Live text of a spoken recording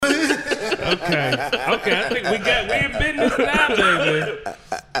I think we in business now, baby.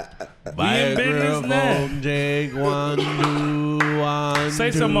 We in business now. Jake, one,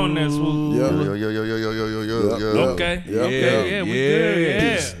 say something on this. Yo. Okay. Yeah, we good.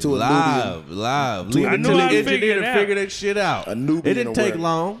 Yeah. To live. Leave it to the engineer to figure that shit out. It didn't take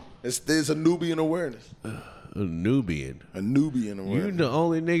long. There's a Nubian awareness. A Nubian awareness. You the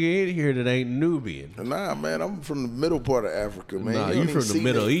only nigga in here that ain't Nubian. Nah, man, I'm from the middle part of Africa, man. Nah, you from the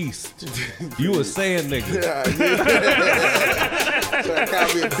Middle East. You a sand nigga. Yeah. Trying to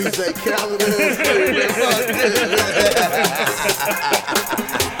copy a DJ calendar. Get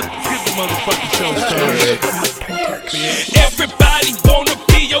the motherfucking show started. Everybody wanna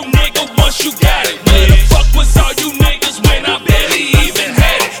be your nigga once you got it. Where the fuck was all you niggas when I barely even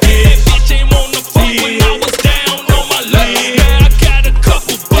had it? Yeah, bitch ain't wanna fuck when I was down on my luck. Now I got a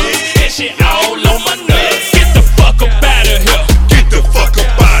couple bucks and shit all on my nuts. Get the fuck up out of here. Get the fuck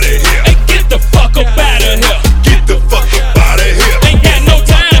up out of here. Hey, get the fuck up out of here. Get the fuck up out of here. Ain't got no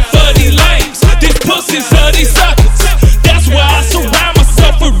time for these lames. These pussies are these suckers. That's why I surround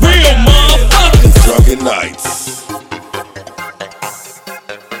myself with real motherfuckers. Drunken nights.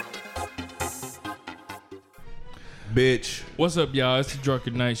 Bitch. What's up, y'all? It's the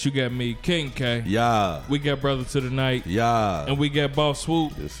Drunken Nights. You got me, King K. Yeah. We got Brother to the Night. Yeah. And we got Boss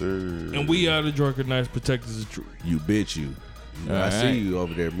Swoop. Yes, sir. And we are the Drunken Nights, protectors of truth. You bitch you. I All see right. you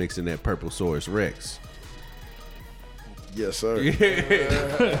over there mixing that Purple Source Rex. Yes, sir.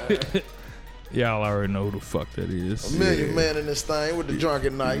 Y'all already know who the fuck that is. A million man in this thing with the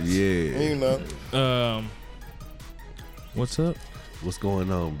Drunken Nights. Yeah. You know. What's up? What's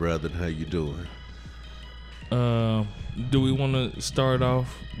going on, brother? How you doing? Do we want to start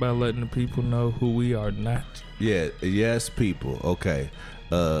off by letting the people know who we are not? Yeah, yes, people. Okay.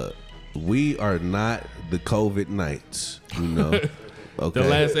 We are not the COVID Nights, you know. Okay. The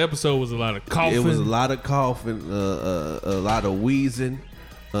last episode was a lot of coughing. It was a lot of coughing, a lot of wheezing.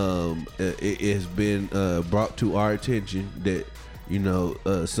 It has been brought to our attention that, you know,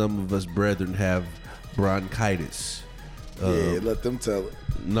 some of us brethren have bronchitis. Yeah, let them tell it.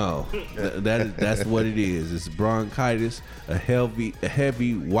 No, that's what it is. It's bronchitis. A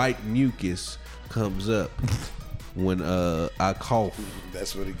heavy white mucus comes up when I cough.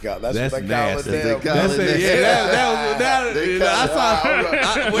 That's what he got. That's what they nasty. call it. That's it. Yeah, that was. I saw.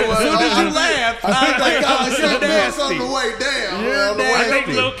 As soon as you laughed, I was like, "Oh, you're nasty." On the way down. You're On the way I think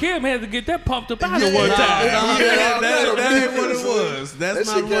nasty. Lil' Kim had to get that pumped up out of Yeah, one time. That ain't what it was. That's That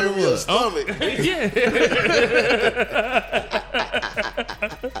not shit what gave it me a was. stomach.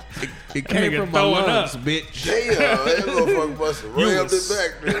 It came Nigga from my throwing lungs, up. bitch. Damn, that motherfucker must have rammed it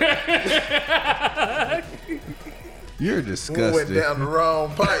back there. You're Went disgusting. down the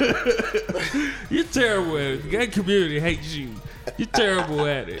wrong pipe. You're terrible at it. The gay community hates you. You're terrible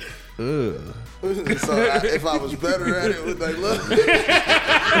at it. Ugh. So if I was better at it, would they love me?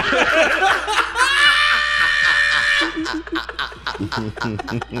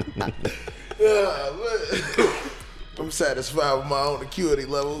 I'm satisfied with my own acuity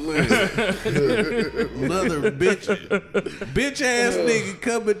level. Another bitch ass nigga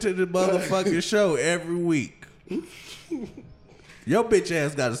coming to the motherfucking show every week. Your bitch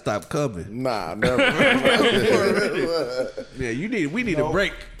ass gotta stop coming. Nah, never. Yeah, we need a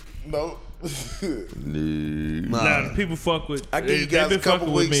break. No. Nah, the people fuck with. I give you they guys been a couple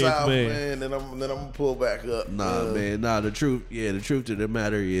fucking with weeks me, out, man. man, then I'm gonna pull back up. Nah, man. Nah, the truth of the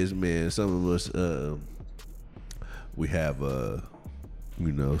matter is, man, some of us we have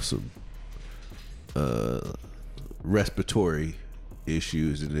you know, some respiratory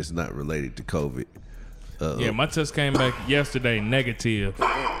issues, and it's not related to COVID. Yeah, my test came back yesterday negative.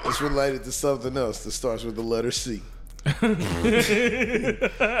 It's related to something else that starts with the letter C.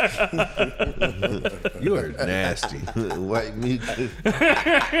 You are nasty. White meat.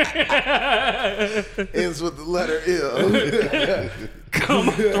 Ends with the letter L.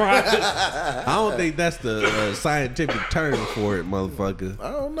 Cumathroatis. I don't think that's the scientific term for it, motherfucker.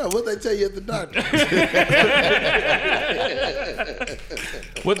 I don't know. What they tell you at the doctor?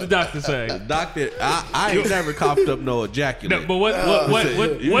 What the doctor say? Doctor, I ain't never coughed up no ejaculate. No, but what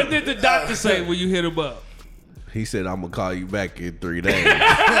did the doctor say when you hit him up? He said, I'm going to call you back in 3 days.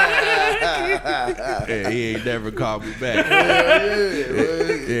 And he ain't never called me back.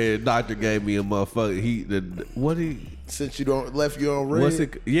 Yeah, doctor gave me a motherfucker. Since you left you on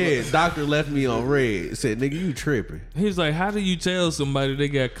red. Doctor left me on red. Said, nigga, you tripping. He was like, how do you tell somebody they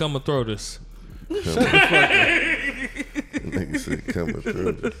got Cumathroatis? Nigga said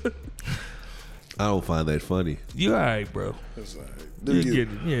Cumathroatis. I don't find that funny. You all right, bro. That's all right. You'll get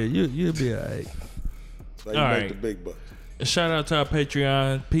it. Yeah, you'll be all right. So you All make right. the big bucks. Shout out to our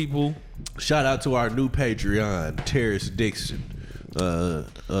Patreon people. Shout out to our new Patreon, Terrence Dixon. Brother,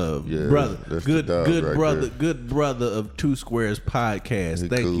 that's good the dog right brother, there. good brother of Two Squares Podcast. He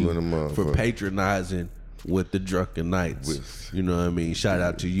Thank cool you in the for motherfucker. patronizing with the Drunken Nights. With- You know what I mean? Shout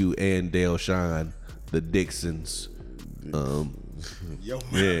out to you and Dale Shine, the Dixons. Yo,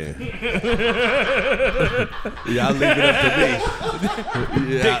 Yeah. Y'all leave it up to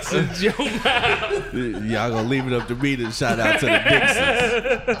me. Dixon's your mouth. Y'all gonna leave it up to me to shout out to the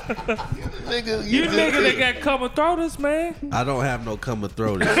Dixons. nigga, You nigga that got Cumathroatis, man. I don't have no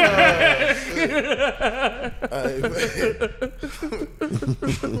Cumathroatis.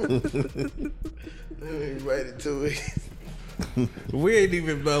 Waited 2 weeks. We ain't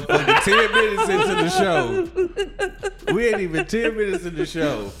even motherfucking 10 minutes into the show. We ain't even 10 minutes in the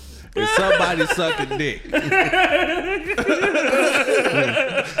show. And somebody sucking dick.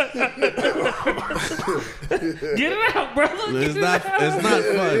 Get it out, brother. It's not funny.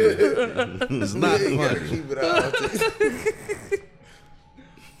 It's not You gotta funny. keep it out.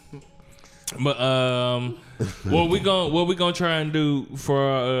 But what we gonna try and do for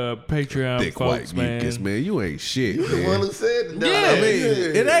our Patreon Thick folks, white mucus, man? man. You ain't shit, You the one man. who said it. Yeah. I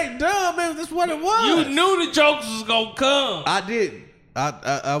mean, it ain't dumb, man. That's what it was. You knew the jokes was gonna come. I did.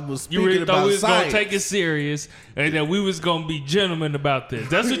 I was You speaking really thought about we was science. gonna take it serious and that we was gonna be gentlemen about this.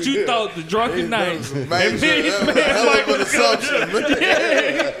 That's what you thought the Drunken Nights and Millionth was gonna do.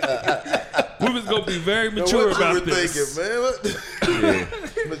 We was gonna be very mature What you about were this. thinking, man? What?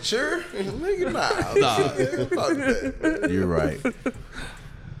 Mature? Nigga, nah. Fuck that. You're right.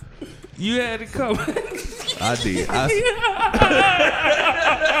 You had it coming. I did.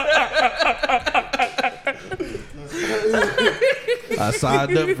 I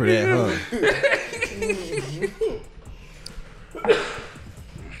signed up for that, huh?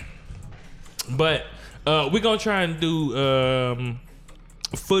 But we're gonna try and do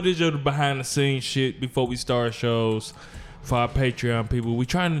footage of the behind the scenes shit before we start shows for our Patreon people. We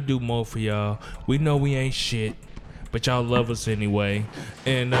trying to do more for y'all. We know we ain't shit, but y'all love us anyway.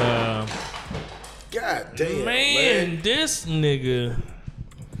 And God damn, man, this nigga.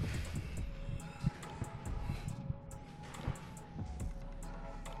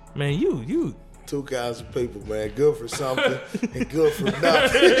 Man, you 2,000 people, man. Good for something and good for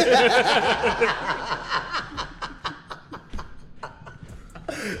nothing.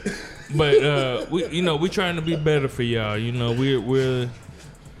 But we trying to be better for y'all. You know,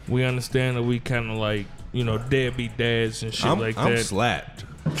 we understand that we kind of like, you know, deadbeat dads and shit I'm that. slapped.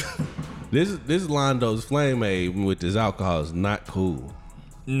 This Londo's Flame Aid with this alcohol is not cool.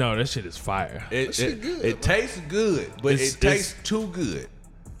 No, that shit is fire. It tastes good, but It's- it tastes too good.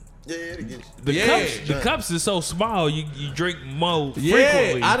 Yeah, to get The cups is so small. You drink more Yeah,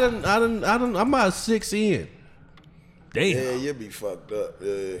 frequently. I done. I'm about 6 in. Damn. Yeah, you'll be fucked up.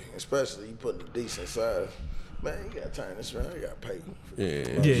 Yeah, especially you putting a decent size. Man, you gotta turn this around. You gotta pay.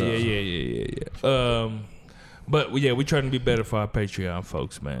 Yeah. But yeah, we trying to be better for our Patreon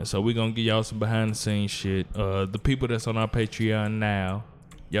folks, man. So we gonna give y'all some behind the scenes shit. The people that's on our Patreon now,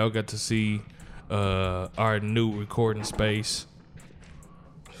 y'all got to see our new recording space.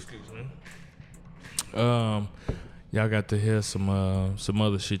 Excuse me. Y'all got to hear some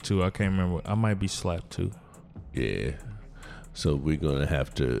other shit too. I can't remember. I might be slapped too. Yeah. So we're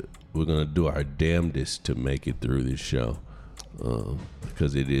gonna do our damnedest to make it through this show,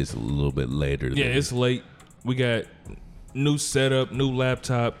 because it is a little bit later. Yeah, it's late. We got new setup, new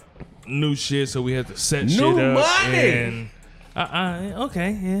laptop, new shit, so we had to set New shit up. money! And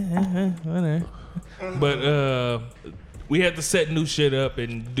okay, yeah, whatever. But we had to set new shit up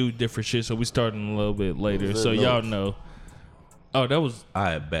and do different shit, so we starting a little bit later. So y'all know. Oh, that was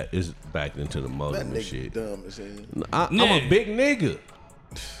It's back into the That modem and nigga shit. dumb as hell. I'm a big nigga.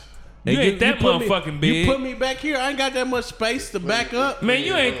 You And ain't that put me- motherfucking big. You put me back here. I ain't got that much space to back up. man.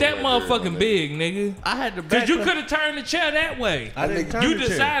 You ain't that motherfucking big, nigga. I had to back Cause you up. could have turned the chair that way. I didn't turn You the chair.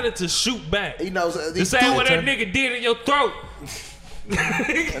 decided to shoot back. He knows he The same threw what it. that nigga did in your throat.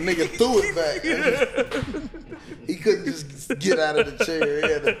 That nigga threw it back. He couldn't just get out of the chair.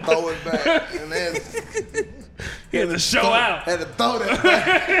 He had to throw it back, and then He had to show out. had to throw that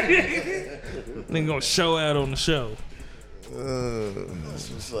back. Nigga gonna show out on the show. That's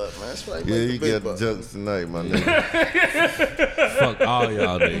what's up, man. That's right. Yeah, you got the jokes tonight, my nigga. Fuck all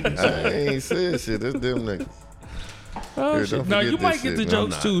y'all niggas. I ain't said shit. That's them niggas. Oh Yeah, shit! don't No, forget you this might get the shit, man.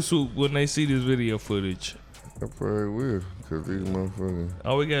 jokes I'm too, Swoop, when they see this video footage. I probably will, cause these motherfuckers.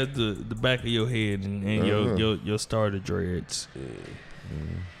 All we got the back of your head and your starter dreads.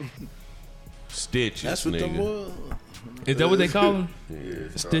 Stitches, That's what nigga. them was. Is that what they call them?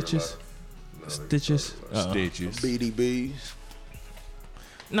 Stitches. Stitches. Stitches. BDBs.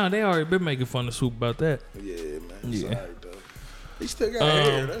 No, they already been making fun of Swoop about that. Yeah, man. Yeah. Sorry, though. He still got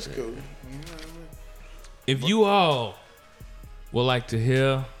hair. That's cool. You know what I mean? If you all would like to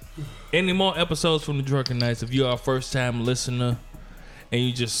hear any more episodes from the Drunken Nights, if you are a first time listener and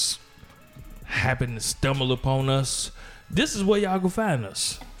you just happen to stumble upon us, this is where y'all can find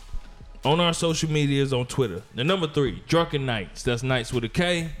us. On our social medias, on Twitter. The number 3, Drunken Nights. That's Nights with a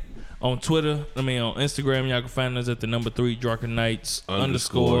K. On Twitter, on Instagram, y'all can find us at the number 3, Drunken Nights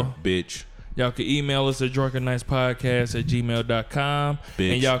 _ bitch. Y'all can email us at drunkennightspodcast@gmail.com.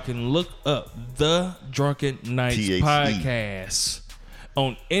 Bitch. And y'all can look up the Drunken Nights THE. Podcast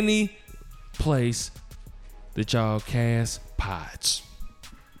on any place that y'all cast pods.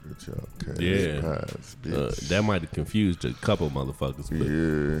 Yeah. Pies, bitch. That might have confused a couple motherfuckers. But,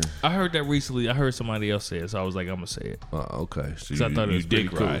 Yeah. I heard that recently. I heard somebody else say it, so I was like, I'm going to say it. okay. So 'Cause I thought it was dick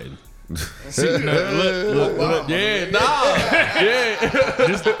pretty cool. riding. See, look. Yeah, nah.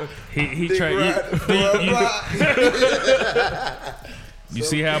 Yeah. He tried. You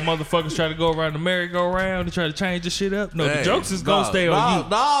see how motherfuckers try to go around the merry-go-round to try to change the shit up? No, the jokes is gonna stay on you.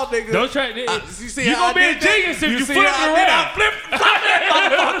 No, nigga. Don't try. you see You how gonna be I a did that? genius if you see flip how it I around.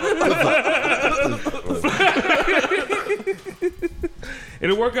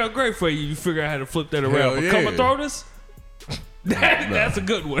 It'll work out great for you. You figure out how to flip that around. Hell But yeah. Cumathroatis? That's a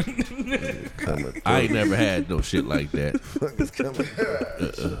good one. I ain't never had no shit like that.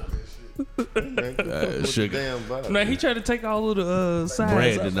 Sugar. Damn vibe. Man, he tried to take all of the sides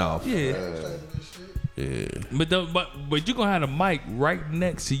Branding off. Yeah. Yeah. But you gonna have a mic right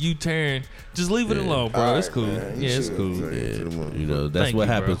next to you turn. Just leave it alone, bro. It's cool. man. Yeah, it's cool. Yeah. You know, that's Thank what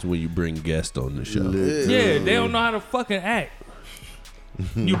you, happens bro. when you bring guests on the show. Yeah, they don't know how to fucking act.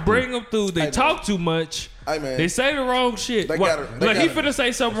 You bring them through, they talk too much. Hey, man. They say the wrong shit. They What- gotta- they Look, he gotta- finna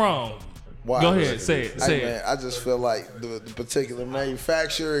say something wrong. Why? Go ahead, say it. Say Hey, man, it. I just feel like the particular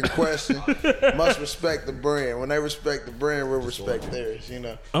manufacturer in question must respect the brand. When they respect the brand, we'll respect theirs, you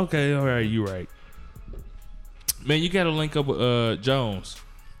know? Okay, all right, you right. Man, you gotta link up with Jones.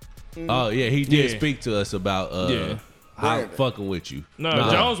 Oh yeah, he did Yeah. speak to us about Yeah. how Brandon. fucking with you. No,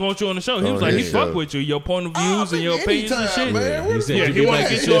 Jones wants you on the show. He was On like, he his fuck show. with you, your point of views and your opinions and shit. Man. He said Yeah, you he can wanna make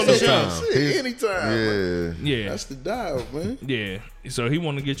get it you on the sometime. show. Shit, anytime. Man. Yeah. Yeah, That's the dial, man. yeah. So he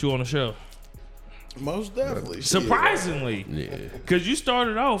want to get you on the show. Most definitely. Shit. Surprisingly, Yeah. because you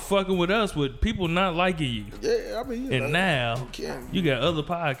started off fucking with us with people not liking you. Yeah, I mean, you know, And now can't- you got other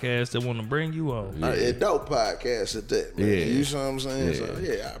podcasts that want to bring you on. a dope podcast at that, man. Yeah. You see what I'm saying? So,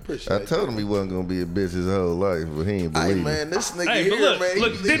 yeah, I appreciate I it. told him he wasn't gonna be a bitch his whole life, but he ain't Hey, believe man, this nigga Hey, but here, look, man.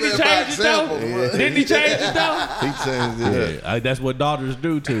 look, he didn't he led by change it though? example, man. Didn't he change it though? He changed it up. Yeah, that's what daughters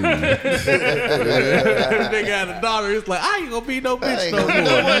do to you. They got a daughter. It's like I ain't gonna be no I bitch ain't no gonna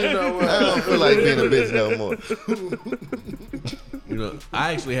more. be no, I don't feel like being a bitch no more. You know,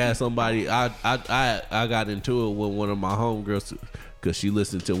 I actually had somebody. I got into it with one of my homegirls because she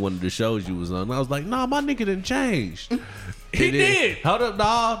listened to one of the shows you was on. And I was like, nah, my nigga done changed. He And then- did. Hold up,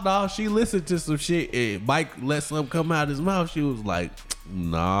 nah. She listened to some shit and Mike let something come out his mouth. She was like,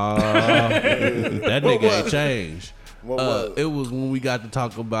 nah, that nigga ain't changed. What was it? It was when we got to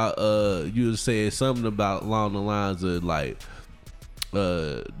talk about you was saying something about along the lines of like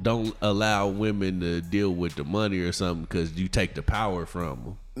don't allow women to deal with the money or something because you take the power from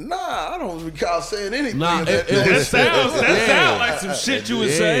them. Nah, I don't recall saying anything. Nah, that That sounds like some shit you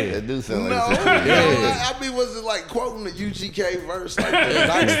would say. That do sound No, like no, something. I mean, was it like quoting the UGK verse like the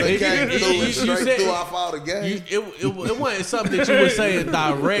nights that came through and You straight said- through off all the game? It wasn't something that you were saying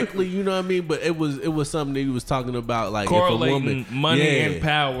directly, you know what I mean? But it was something that you was talking about, like Correlating if a woman, money and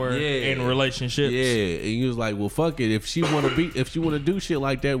power in relationships. Yeah, and you was like, well, fuck it. If she want to do shit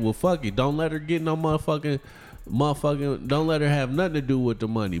like that, well, fuck it. Don't let her get no motherfucking. Don't let her have nothing to do with the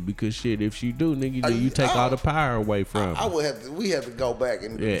money because shit, if she do, nigga, then you take all the power away from her. We have to go back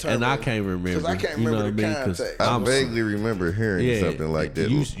and Yeah, determine. and I can't remember. Because I can't You know remember the what I mean? 'Cause context. I vaguely remember hearing something like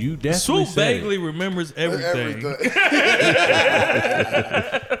that. You definitely Swoop said it. vaguely remembers everything.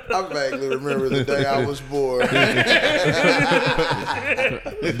 I vaguely remember the day I was born.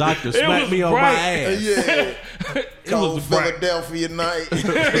 Doctor smacked me on my bright. ass. Yeah. Cold was bright. Philadelphia night.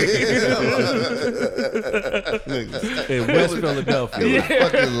 In West Philadelphia.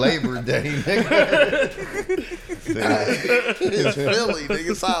 Fucking Labor Day, nigga. It's Philly, nigga.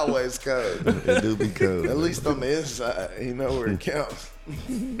 It's always cold. It do be cold. At least on the inside. You know where it counts.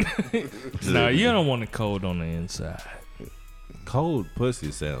 Nah, you don't want it cold on the inside. Cold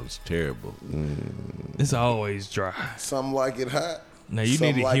pussy sounds terrible. It's always dry. Some like it hot. Now you Some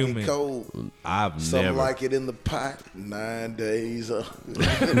need a like human. it cold. I've Some never. like it in the pot. 9 days.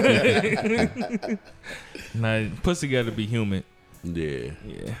 Now pussy got to be humid. Yeah.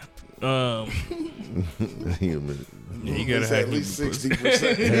 Yeah. Human. Yeah, you gotta It's have at least human pussy.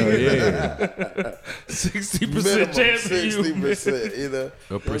 60%. Hell yeah. 60% Minimum chance of humid. 60%. You know,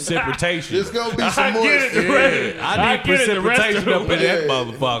 A precipitation. there's gonna be I some get moisture. it. The rest, I need get it, the rest precipitation of up in them. that Yeah.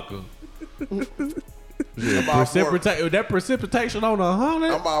 motherfucker. About for- That precipitation on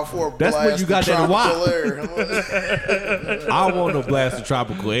 100. I'm all for a That's blast when you got of that tropical wop. air. I want to blast the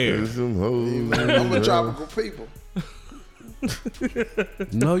tropical air. Some hoes. I'm a tropical people.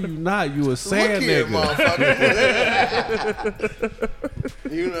 No, you not. You a Look sand here, nigga. motherfucker.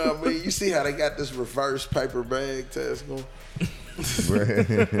 You know what I mean? You see how they got this reverse paper bag test going?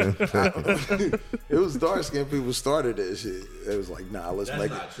 It was dark skinned people started that shit. It was like, nah, let's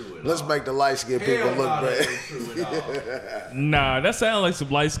make the light skinned people look bad. Nah, that sounds like some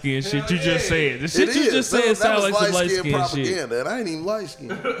light skin shit you just said. The shit It you is. just said That sounds was like some light light-skinned skin shit. propaganda, and I ain't even light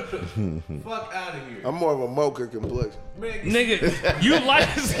skinned. Fuck out of here. I'm more of a mocha complexion. Nigga, you light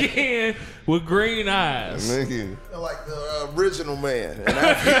skin with green eyes. Nigga. Like the original man.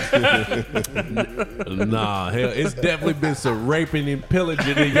 And Nah, hell, it's definitely been some raping and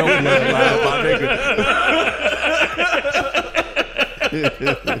pillaging in your bloodline, my nigga.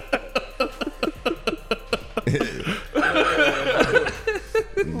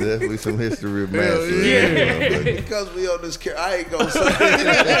 Definitely some history of mass. yeah. because we on this I ain't gonna say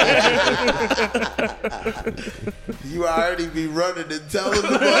it. You already be running and telling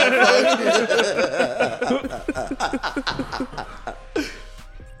the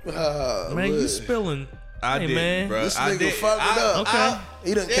motherfucker. Man, you look. spilling. I hey, did, man. bro. This I nigga did. fucked it up. Okay.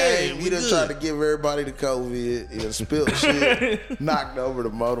 He done came. He done tried to give everybody the COVID. He done spilled shit. Knocked over the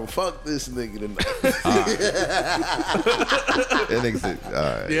modem. Fuck this nigga tonight. That nigga said,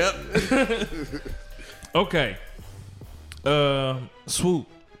 all right. Yep. Okay. Swoop,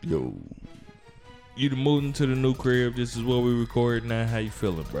 Yo. you done moved into the new crib. This is what we record now. How you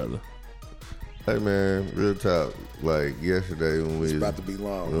feeling, brother? Hey, man, real talk. Like, yesterday when we It's was about to be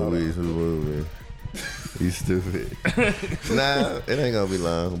long. when Hold we on. was moving. You stupid. Nah, it ain't gonna be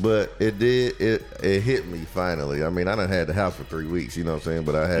long. But it did. It hit me finally. I mean, I done had the house for 3 weeks. You know what I'm saying?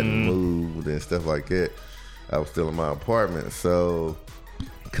 But I hadn't moved and stuff like that. I was still in my apartment. So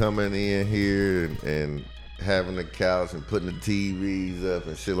coming in here and having the couch and putting the TVs up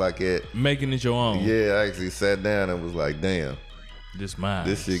and shit like that. Making it your own. Yeah, I actually sat down and was like, damn. This mine.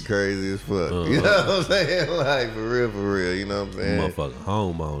 This shit crazy as fuck. You know what I'm saying? Like, for real, you know what I'm saying? Motherfucker,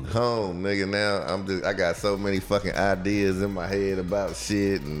 homeowner. Home, nigga, now I got so many fucking ideas in my head about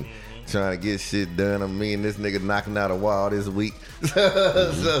shit and trying to get shit done. I'm me and this nigga knocking out a wall this week.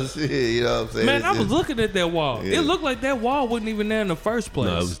 So shit, you know what I'm saying? Man, It's I was just- looking at that wall. Yeah. It looked like that wall wasn't even there in the first place.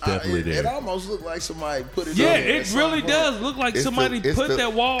 No, it was definitely It there. almost looked like somebody put it yeah, up there at it some really point. does look like it's somebody the- it's put the-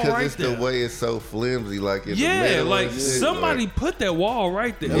 that wall 'cause right it's there. the way it's so flimsy, like in the Yeah, middle like and shit, somebody like- put that wall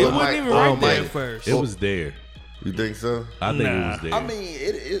right there. Yeah, It wasn't Mike- even oh, right there Mike. at first. It was there. You think so? I think it Nah. was there. I mean,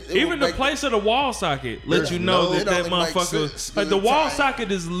 it Even would the make- place of the wall socket let There's you know no- that it that only makes motherfucker. sense Like the in wall time.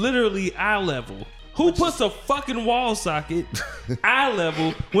 socket is literally eye level. Who puts a fucking wall socket eye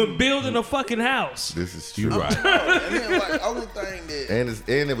level when building a fucking house? This is true. right. No, and then like only thing that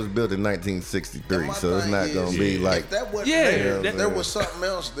And it was built in 1963, my so it's thing not is, gonna be like if that wasn't Yeah, there, that- there was something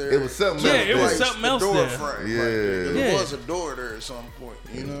else there. It was something Yeah, else it was there. something else door there. frame. Like, Yeah. there Yeah. was a door there at some point.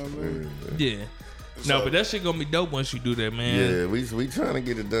 You know what I mean? Yeah. No, So- but that shit gonna be dope once you do that, man. Yeah, we trying to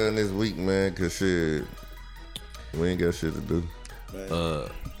get it done this week, man, cause shit, we ain't got shit to do.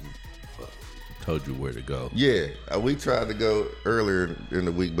 Told you where to go. Yeah, we tried to go earlier in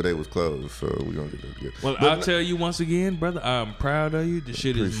the week, but it was closed, so we gonna get that together. Well, But I'll tell you once again, brother, I'm proud of you. The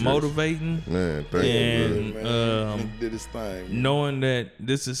shit is Appreciate it. motivating. man, thank you, And brother. He did his thing. knowing that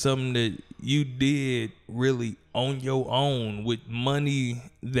this is something that you did really on your own with money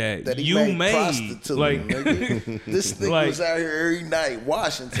that He you made prostituting, like nigga. This nigga like- was out here every night,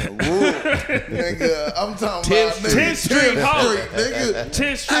 Washington, rural. Nigga, I'm talking about 10th Street Hall. nigga.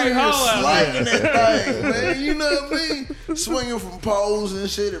 10th Street Out here Hall out slanging there. that thing, man. You know what I mean? Swinging from poles and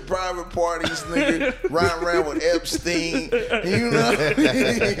shit at private parties, nigga. Riding around with Epstein. You know what I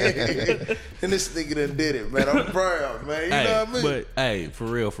mean? And this nigga done did it, man. I'm proud, man. You know what I mean? But hey, for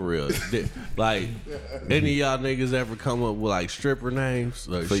real. Like, any of y'all niggas ever come up with like stripper names?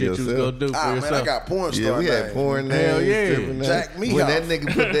 Like For shit you was yourself? do for man, yourself? I got porn star Yeah, we had names. porn Hell names, yeah. stripper names. Jack Mehoff. When that nigga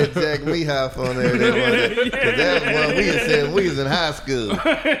put that Jack Mehoff on there, that was we had said we was in high school.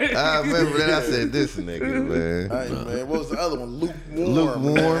 I remember that. I said, this nigga, man. Hey, man, what was the other one? Lukewarm.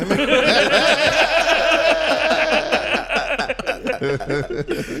 Lukewarm.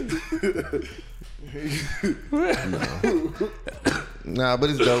 Nah, but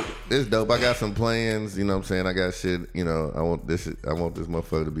it's dope. It's dope. I got some plans. You know what I'm saying? I got shit. You know, I want this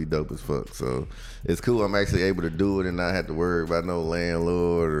motherfucker to be dope as fuck. So it's cool. I'm actually able to do it and not have to worry about no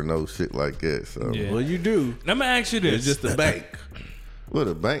landlord or no shit like that. So Yeah. Well, you do. Let me ask you this. It's just a bank. what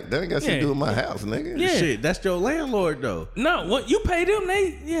a bank? That ain't got shit to do with my house, nigga. Yeah. Shit, that's your landlord though. No, what you pay them?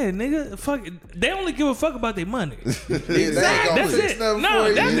 Nigga. Fuck it. They only give a fuck about their money. They ain't gonna That's fix it. nothing No, for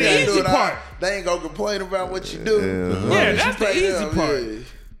you. that's You the gotta do easy it part. out. They ain't gonna complain about what you do. Yeah, that's the easy part. Yeah.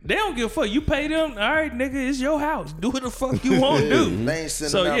 They don't give a fuck. You pay them. All right, nigga. It's your house. Do what the fuck you want to do. They ain't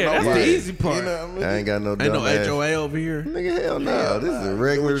sending So out yeah, that's nobody. the easy part. You know what I mean? I ain't got no Ain't dumb no ass. HOA over here. Nigga, hell no. This is a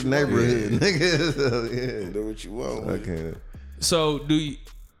regular what you want. neighborhood, nigga. So, yeah. Do what you want. I can't. So do you,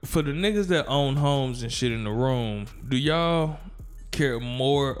 for the niggas that own homes and shit in the room, do y'all care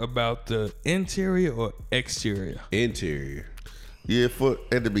more about the interior or exterior? Interior. Yeah, for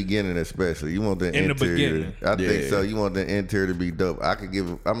at the beginning especially, you want the In the interior. beginning. I think Yeah. so. You want the interior to be dope. I could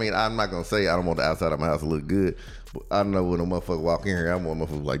give. I mean, I'm not gonna say I don't want the outside of my house to look good, but I know when a motherfucker walk in here, I want a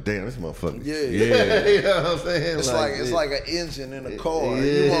motherfucker like, damn, this motherfucker. Yeah. you know what I'm saying? It's like an engine in a car.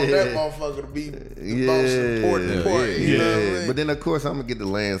 You want that motherfucker to be the most important part. Yeah. You know what I mean? But then of course I'm gonna get the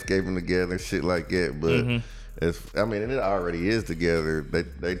landscaping together and shit like that. But and it already is together.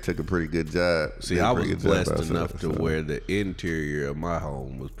 They took a pretty good job. See, Did a I pretty was good job blessed outside, enough to so. where the interior of my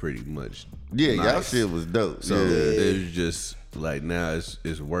home was pretty much Yeah, nice. y'all shit was dope. So yeah. it's just like now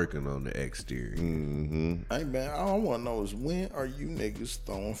it's working on the exterior. Hey man, all I want to know is when are you niggas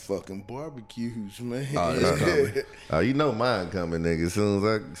throwing fucking barbecues, man? Oh, it's coming. Oh, you know mine coming, nigga. As soon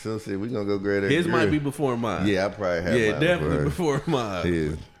as we gonna go grab that His grill. might be before mine. Yeah, I probably have. Yeah, mine definitely before mine.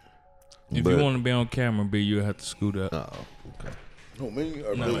 Yeah. If But- you want to be on camera, B, you have to scoot up. Oh, okay. Who, me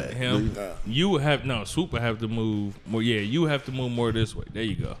or No, me? him. Nah. You would have Swoop would have to move more. Yeah, you have to move more this way. There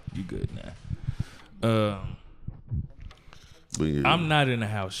you go. You good now. But yeah. I'm not in the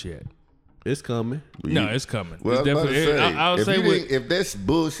house yet. It's coming. No, it's coming. Well, It's I was about to say, I would if, say you with, didn't- if that's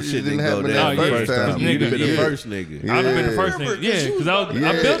bullshit Shit didn't didn't go happen down that the first first time, time. You'd Nigga, have been the yeah. first nigga. I'd have been the first Remember, thing. Yeah, because Yeah,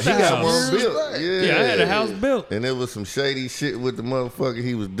 I built the he got house. one built. Yeah, I had a house built. And there was some shady shit with the motherfucker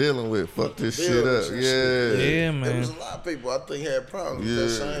he was dealing with. Fuck this shit Builders up. and Yeah. shit. Yeah, There man. was a lot of people I think had problems with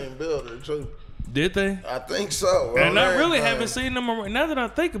that Yeah. same builder too. Did they? I think so. And I really man. haven't seen them around. Now that I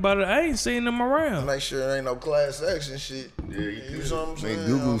think about it, I ain't seen them around. Make sure there ain't no class action shit. Yeah, you know what I'm saying? Man,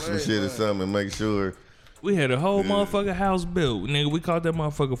 Google some shit or something and make sure. We had a whole motherfucking house built. Nigga, we called that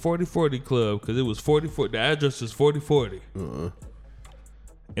motherfucker 4040 Club because it was 4040. The address is 4040.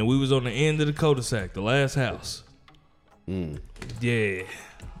 And we was on the end of the cul-de-sac, the last house. Yeah.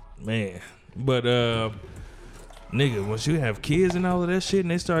 Man. But, nigga, once you have kids and all of that shit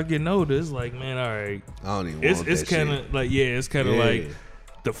and they start getting older, it's like, man, all right. I don't even It's want it's that kind shit. of like, yeah, it's kind of Yeah. like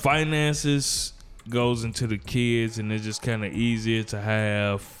the finances goes into the kids and it's just kind of easier to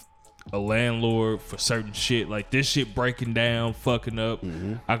have a landlord for certain shit. Like this shit breaking down, fucking up.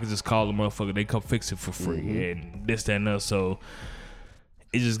 I could just call the motherfucker, they come fix it for free and this, that, and that. So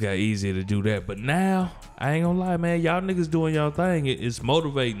it just got easier to do that. But now, I ain't gonna lie, man, y'all niggas doing y'all thing. It's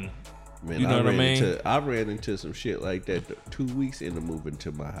motivating. Man, You know what I mean? I ran into some shit like that 2 weeks into moving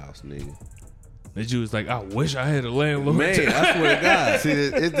to my house, nigga. That you was like, I wish I had a landlord. Man, I swear to God. See,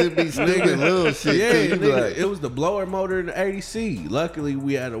 it just be stupid little shit. Yeah, too. You be nigga, like, it was the blower motor in the 80C. Luckily,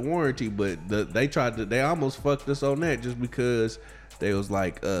 we had a warranty, but they almost fucked us on that just because they was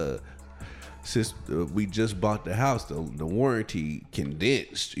like, since we just bought the house, the warranty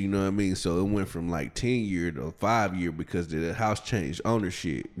condensed. You know what I mean? So it went from like 10-year to 5-year because the house changed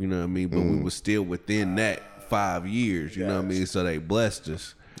ownership. You know what I mean? But we was still within that 5 years. You know what I mean? So they blessed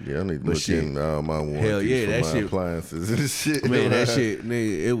us. yeah, I need to But look shit. in all my warranties Hell yeah, for that my shit- appliances and shit. Man, that shit,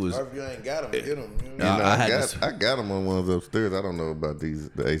 nigga, it was. Or if you ain't got them, get them. You You know? know, I I had got to- I got them on ones upstairs. I don't know about the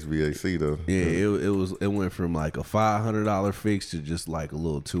HVAC though. Yeah, it went from like a $500 fix to just like a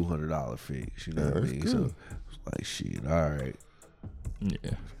little $200 fix. You know what I that's mean? good. So it was like shit. All right,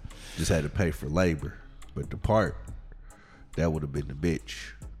 Yeah. just had to pay for labor, but the part that would have been the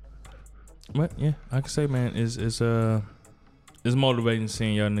bitch. But yeah, I can say, man, it's motivating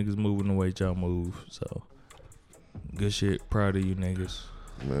seeing y'all niggas moving the way y'all move. So good shit. Proud of you niggas.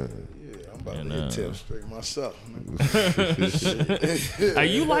 Man. Yeah, I'm about And, to hit 10th Street myself. Hey,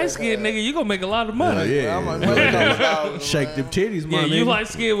 you light skinned nigga, you gonna make a lot of money. Yeah, I'm like, make a couple dollars, shake man. them titties, my Yeah, you nigga. light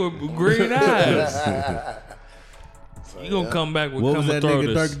skinned with green eyes. You gonna come back with What was that nigga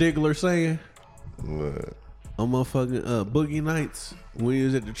Cumathroatis. Dirk Diggler saying What? on motherfucking Boogie Nights when he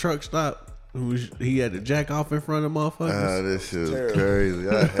was at the truck stop? He had to jack off in front of motherfuckers. Oh, this shit was Terrible. crazy.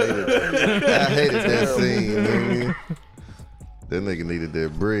 I hated that scene, nigga. That nigga needed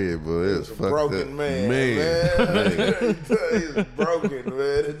that bread, boy. It was He's a fucked broken up. man. He's broken,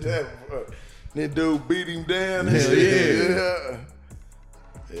 man. That dude beat him down. Hell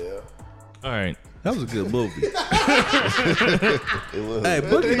Yeah. All right. That was a good movie. It was. Hey,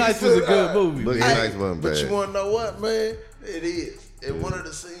 Boogie Nights was a good movie. Boogie man. Nights wasn't But bad. you want to know what, man? It is. And one of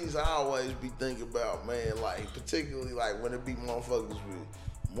the scenes I always be thinking about, man, like particularly like when it be motherfuckers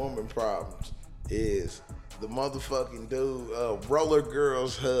with woman problems, is the motherfucking dude, Roller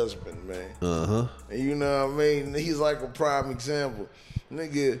Girl's husband, man. And you know what I mean? He's like a prime example.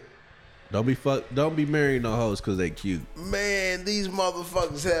 Nigga, Don't be marrying no hoes because they cute. man, these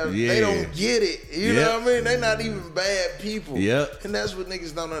motherfuckers have, Yeah. they don't get it. You know Yep. what I mean? They not even bad people. Yep. And that's what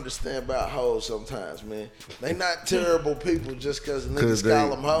niggas don't understand about hoes sometimes, man. They not terrible people just because niggas 'Cause call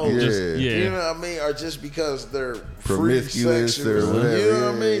they- them hoes. yeah. Yeah. You know what I mean? Or just because they're Promiscuous free sexual. or whatever. You know what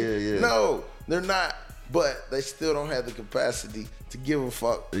I Yeah, mean? yeah, yeah. No, they're not. But they still don't have the capacity to give a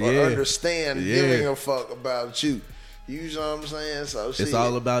fuck or Yeah. understand Yeah. giving a fuck about you. You know what I'm saying? So It's shit.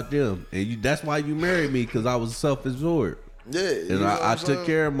 all about them, and that's why you married me, because I was self-absorbed Yeah. you and know what I I'm took saying?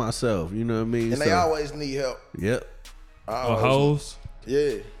 care of myself. You know what I mean? And they always need help. Yep. Our Oh, hoes.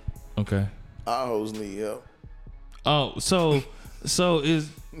 Yeah. Okay. Our hoes need help. Oh, so is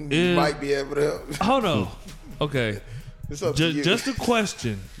You might be able to help. hold on. Okay. It's up to you. Just a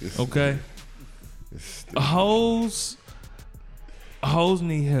question. Okay. Hoes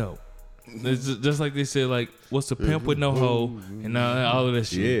need help. It's just like they said, like, what's a pimp with no hoe and all of that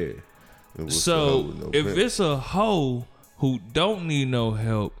shit. Yeah. It was So the hoe with no if pimp. it's a hoe who don't need no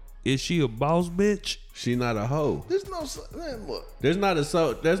help, is she a boss bitch? She not a hoe. There's no man. Look, There's not a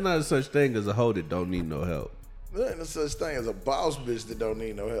such thing as a hoe that don't need no help. there ain't no such thing as a boss bitch that don't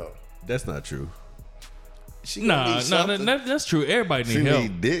need no help. That's not true. She gonna need something. That's true. Everybody She need help.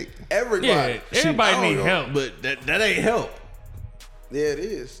 need dick. Everybody. Yeah, everybody I need don't know. help. But that ain't help. Yeah, it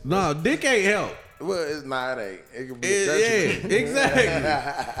is. No, dick ain't help. Well, it's not. It ain't. It could be. Yeah,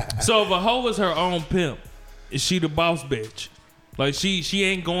 exactly. So if a hoe is her own pimp, is she the boss bitch? Like she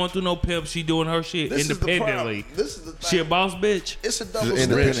ain't going through no pimp. She doing her shit This is the independently. problem. This is the thing. She a boss bitch. It's a She's double an standard.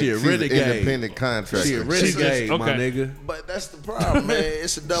 independent, She a she's an renegade. independent contractor. She a renegade, my Okay. nigga. But that's the problem, man.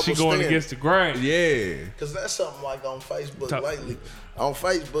 It's a double She going standard. against the grain. Yeah. Cause that's something like on Facebook Top- lately. On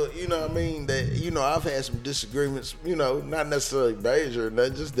Facebook, you know what I mean? That, you know, I've had some disagreements, you know, not necessarily major,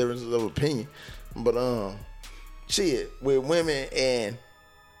 not just differences of opinion. But shit, with women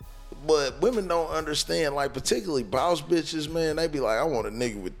but women don't understand, like particularly boss bitches, man, they be like, I want a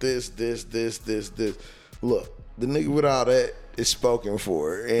nigga with this. Look, the nigga with all that is spoken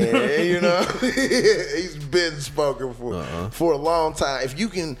for. And you know, he's been spoken for a long time. If you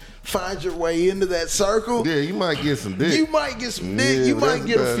can find your way into that circle, Yeah, you might get some dick. you might get some dick, Yeah, you but might that's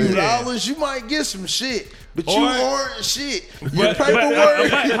get a about few it. dollars, you might get some shit. But you Or- aren't shit. Your But- paperwork,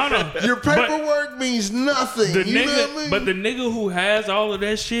 but hold on. your But- paperwork means nothing. The You know nigga, what I mean? but the nigga who has all of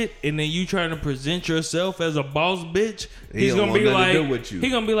that shit, and then you trying to present yourself as a boss bitch, He he's don't gonna want be nothing to like, do with you. he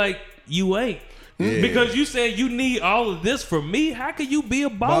gonna be like, you ain't. Yeah. Because you said you need all of this from me. How can you be a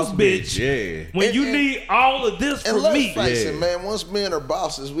boss, bitch? Yeah. When And- you and- need all of this And from let's me. face Yeah. it, man. Once men are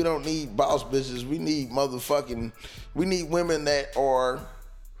bosses, we don't need boss bitches. We need we need women that are.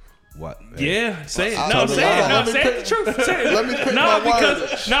 What? Yeah, say it. Well, No, hold say on, it. No, let me say pick- the truth. Say it. let me pick no, my because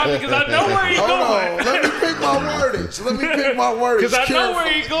wordage. because I know where he's Hold going. on, let me pick my wordage. Let me pick my wordage. 'Cause I know where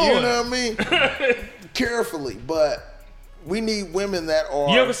carefully. he going. You know what I mean? Carefully, but we need women that are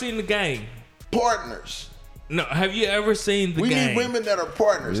You ever seen the game? partners. No. Have you ever seen the We game? need women that are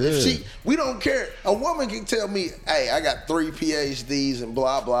partners. If Yeah. we don't care. A woman can tell me, "Hey, I got 3 PhDs and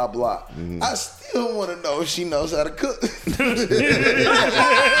blah blah blah." I still want to know if she knows how to cook.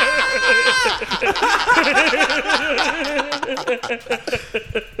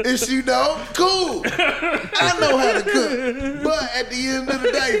 If she don't, cool. I know how to cook. But at the end of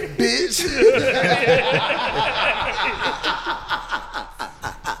the day, bitch.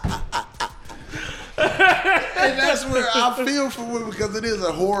 And that's where I feel for women, because it is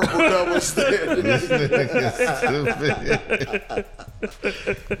a horrible double standard. Stupid.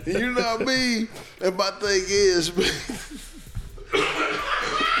 You know what I mean? And my thing is,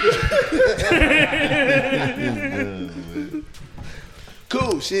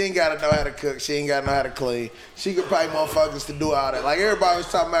 cool, she ain't gotta know how to cook, she ain't gotta know how to clean. She could pay motherfuckers to do all that. Like everybody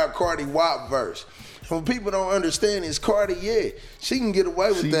was talking about Cardi WAP verse. what people don't understand is Cardi, she can get away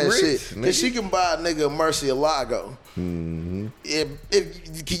with She that rich, shit. nigga. Cause she can buy a nigga a Murcielago.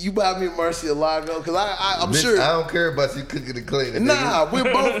 If can you buy me a Murcielago? Cause I'm Bitch, sure. I don't care about you cooking and cleaning. Nah, we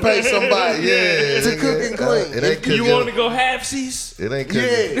both pay somebody to nigga. cook and clean. It ain't 'cause You your- want to go halfsies? It ain't 'cause Yeah.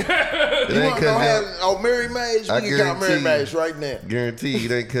 it You ain't want to go 'cause have Mary Mays? I We can count Mary guarantee Mays right now. Guarantee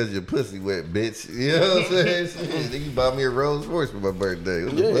it ain't cause your pussy wet, bitch. You know what I'm saying? Shit, then you buy me a Rolls Royce for my birthday.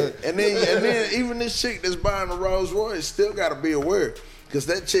 What the Yeah, fuck? and then even this chick that's buying a Rolls Royce still got to be aware, cause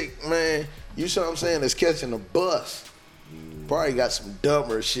that chick, man, you see what I'm saying, is catching a bus. Probably got some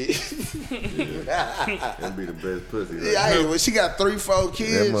dumber shit. That'd be the best pussy. Right? Yeah, hey, when she got 3-4 That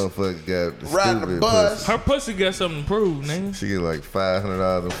kids, motherfucker got the riding the stupid bus. pussy. Her pussy got something to prove, nigga. She get like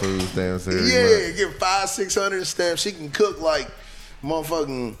 $500 in food stamps every yeah, month. get 500-600 stamps. She can cook like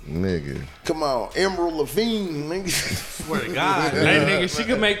motherfucking, Nigga. come on, Emerald Lavigne, nigga. Swear to God. Hey, nigga, she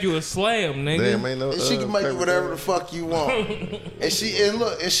can make you a slam, nigga. Damn, ain't no. And she can make it whatever the fuck you want. and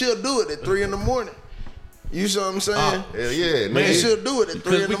she'll do it at 3 in the morning. You see what I'm saying? Hell yeah, And nigga. she'll do it at 3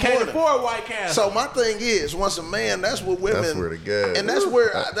 Because in we the can't morning. afford White Castle. So my thing is, once a man, that's what women. That's where the guy. And that's where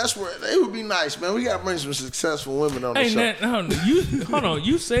it would be nice, man. We gotta bring some successful women on the Hey, show. Nat, hold on.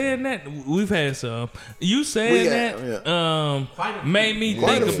 You saying that? We've had some. You saying that made me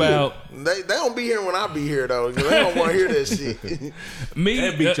Quite think a few. about They don't be here when I be here though, because they don't want to hear that shit. me.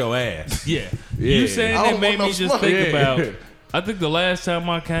 That beat your ass. Yeah. You saying I that don't made want me no just smoke. think Yeah. about. I think the last time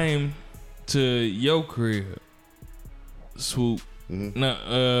I came to your crib, Swoop.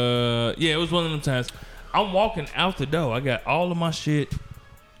 No, yeah, it was one of them times. I'm walking out the door. I got all of my shit,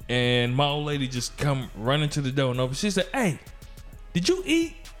 and my old lady just come running to the door and over. She said, "Hey, did you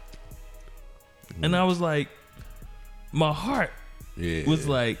eat?" And I was like, my heart was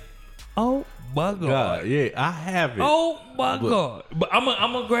like, "Oh my God, God, yeah, I have it. oh my God!" But I'm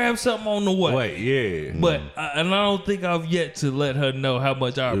gonna grab something on the way. Wait, yeah. But and I don't think I've yet to let her know how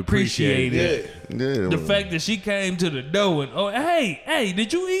much I appreciate it. Yeah. The fact that she came to the door and hey,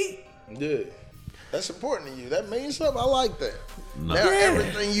 did you eat? Yeah, that's important to you. That means something. I like that. Now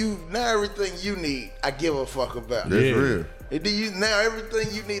everything you need, I give a fuck about. That's real. Now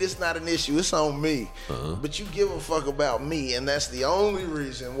everything you need is not an issue. It's on me. But you give a fuck about me, and that's the only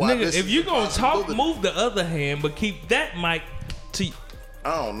reason why. Nigga, this if is you a gonna talk, possibility. move the other hand, but keep that mic to.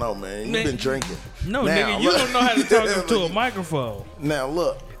 I don't know, man. You've Man, been drinking. No, Now, nigga, you don't know how to talk into a look, microphone. Now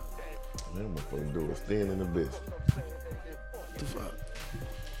look, That motherfucking door is thin in the bitch.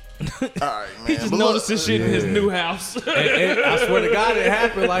 all right, man. He just But noticed look, this shit in his new house. And I swear to God, it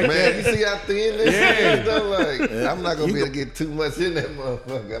happened like Man, you that. see how thin this is? Though? Like, I'm not gonna be able to get too much in that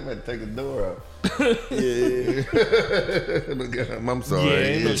motherfucker. I'm gonna take the door out. Yeah. I'm yeah, sorry.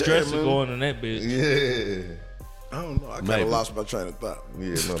 ain't no Yeah, dresser going in that bitch. yeah. I don't know. I kind Maybe. of lost my train of thought. Yeah,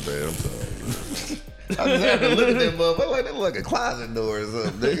 my bad. I'm sorry. I just had to look at that motherfucker like that look like a closet door or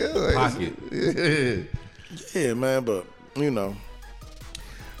something, nigga. Like, Pocket. Yeah. Yeah, man. But you know,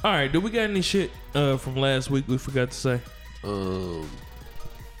 All right, do we got any shit from last week we forgot to say?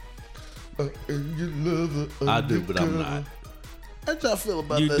 I do, but I'm not. how y'all feel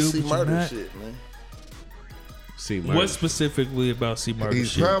about You that do, C but you murder not. shit, man? See, What specifically about C. Murder He's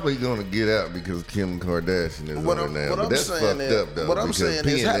shit? probably gonna get out because Kim Kardashian is What on I'm, it now. what But I'm that's saying fucked is, up though. what I'm because saying P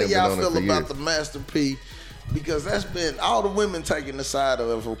is, and how do them been y'all on it feel for about years. the Master P? Because that's been all the women taking the side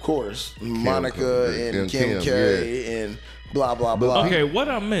of course, Monica and Kim K and blah blah blah. Okay, what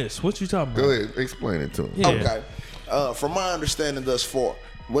I missed? What you talking about? Go ahead, explain it to him. Yeah. Okay. From my understanding thus far,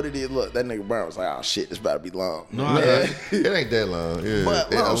 what it is, look, that nigga Brown was like, oh shit, this about to be long. No, it ain't that long. Yeah,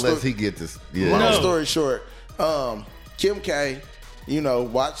 But long unless story- he get this. Yeah, Long No. story short, Kim K,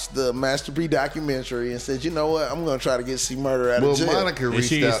 watched the Master P documentary and said, you know what, I'm gonna try to get C Murder out Well, of jail. Monica And reached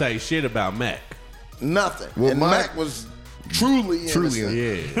she didn't out. say shit about Mac. Nothing. Well, and Mac was truly innocent.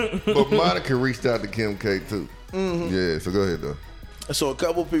 Yeah. But Monica reached out to Kim K too. Mm-hmm. Yeah, so go ahead though. So a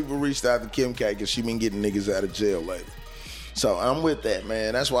couple people reached out to Kim K because she been getting niggas out of jail lately. So I'm with that,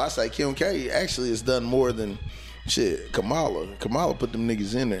 man. That's why I say Kim K actually has done more than shit. Kamala put them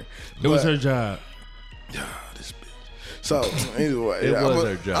niggas in there. It was But- her job. This bitch. So anyway, It was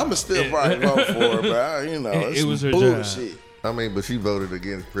her job. I'ma still probably vote for her, but it's It was some her job. bullshit. I mean, but she voted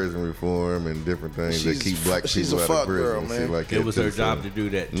against prison reform and different things that keep black she's people a out fuck of prison girl, and man. shit like that. It was her too, job so- to do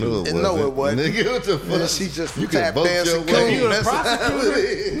that, too. No, it No, it wasn't. Nigga, what the fuck? Yeah, she just you tap can vote dancing your way. coon. You a That's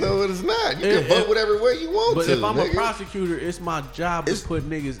prosecutor? No, it is not. You can vote whatever way you want But to. if I'm a nigga. prosecutor, it's my job to put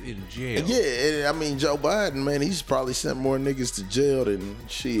niggas in jail. Yeah, I mean Joe Biden, man, he's probably sent more niggas to jail than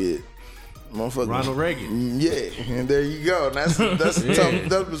shit. Motherfucker. Ronald Reagan. Yeah, and there you go. And that's tough.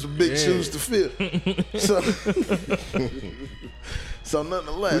 That was some big shoes to fill. So, So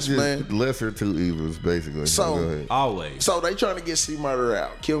nonetheless, Just man. lesser two evils, basically. So- Go ahead. Always. So they trying to get C Murder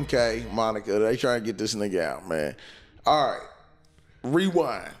out. Kim K, Monica, they trying to get this nigga out, man. All right.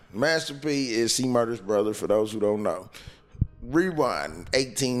 Rewind. Master P is C Murder's brother, for those who don't know. Rewind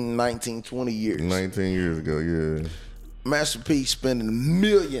 18, 19, 20 years. 19 years ago, yeah. Master P spending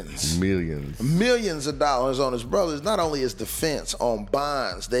millions of dollars on his brothers, not only his defense on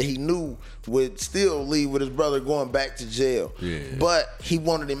bonds that he knew would still leave with his brother going back to jail, but he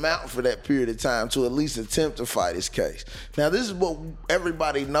wanted him out for that period of time to at least attempt to fight his case. Now, this is what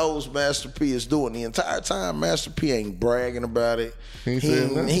everybody knows Master P is doing. The entire time, Master P ain't bragging about it. He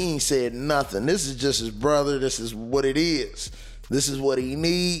ain't said nothing. This is just his brother. This is what it is. This is what he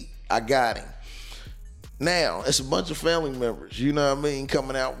need. I got him. Now, it's a bunch of family members, you know what I mean,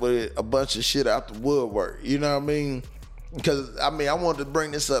 coming out with a bunch of shit out the woodwork, you know what I mean? Because, I wanted to bring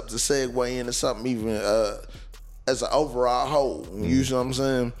this up to segue into something even as an overall whole, you know what I'm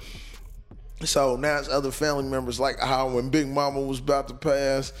saying? So now it's other family members, like how when Big Mama was about to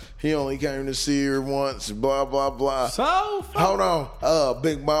pass, he only came to see her once, blah, blah, blah. So, hold on.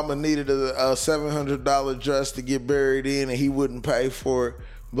 Big Mama needed a $700 dress to get buried in, and he wouldn't pay for it.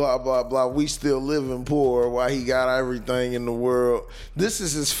 Blah, blah, blah. We still living poor while he got everything in the world. This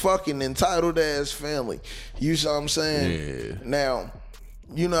is his fucking entitled ass family. You see what I'm saying? Yeah. Now,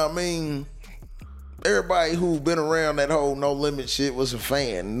 you know what I mean? Everybody who been around that whole No Limit shit was a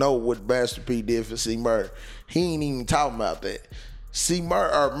fan. Know what Master P did for C Murder. He ain't even talking about that.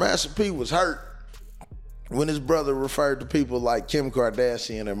 Master P was hurt when his brother referred to people like Kim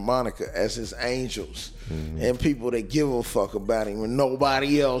Kardashian and Monica as his angels and people that give a fuck about him when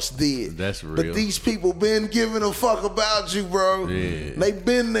nobody else did. That's real. But these people been giving a fuck about you, bro. Yeah. They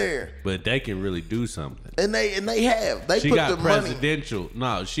been there. But they can really do something. And they have. They She put got the money. presidential.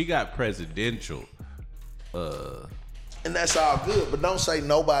 No, she got presidential. And that's all good. But don't say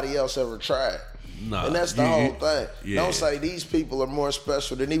nobody else ever tried. No, And that's the whole thing. yeah. Don't say these people are more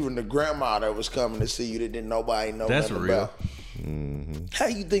special than even the grandma that was coming to see you that didn't nobody know That's nothing real. about. How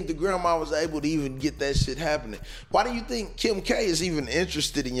you think the grandma was able to even get that shit happening? Why do you think Kim K is even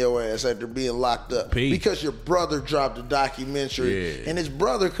interested in your ass after being locked up? Pete. Because your brother dropped a documentary, Yeah. and his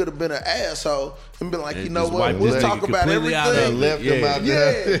brother could have been an asshole and been like, And you know just what? wiped We'll his talk nigga about completely out of everything. it. Left him out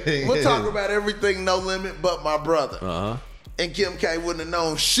there. Yeah, we'll talk about everything, no limit, but my brother. Uh-huh. And Kim K wouldn't have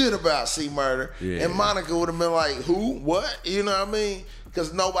known shit about C Murder. Yeah. And Monica would have been like, who? What? You know what I mean?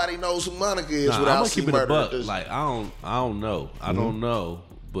 Because nobody knows who Monica is Nah, I'm without gonna C keep it a Murder. buck. Like I don't know. I don't know.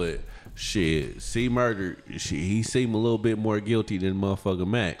 But shit, C Murder, he seemed a little bit more guilty than motherfucker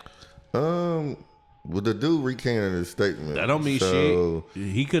Mac. Well, the dude recanted his statement. That don't mean so, shit.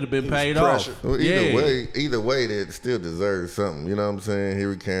 He could have been paid pressured. off. Well, Yeah. either way, that still deserves something. You know what I'm saying? He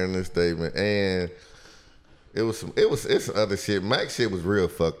recanted his statement, and it's other shit. Mac shit was real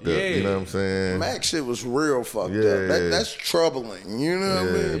fucked up. Yeah. You know what I'm saying? Mac shit was real fucked Yeah. up. That's troubling. You know what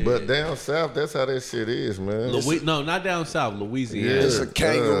I mean? But down south, that's how that shit is, man. No, not down south, Louisiana. It's a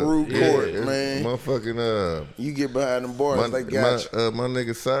kangaroo court, it's man. Motherfucking You get behind them bars, they got you. my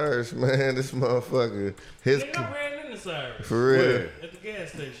nigga Cyrus, man, this motherfucker, his Nigga, I ran into Cyrus for real. at the gas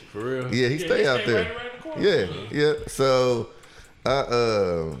station. For real. Yeah, he stay out there. right around the corner. Yeah. So,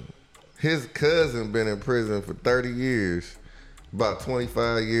 his cousin been in prison for 30 years, about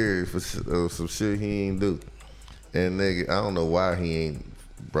 25 years for some shit he ain't do. And nigga, I don't know why he ain't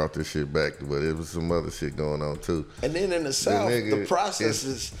brought this shit back, but it was some other shit going on too. And then in the South, nigga, the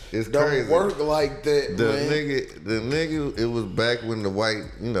processes it's don't crazy. work like that, The man. nigga, it was back when the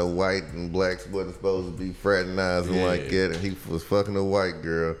white and blacks wasn't supposed to be fraternizing like that, and he was fucking a white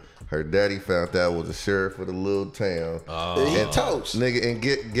girl. Her daddy found out was a sheriff of the little town. He toast.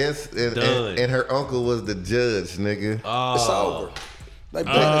 Nigga, and her uncle was the judge, nigga. It's over. They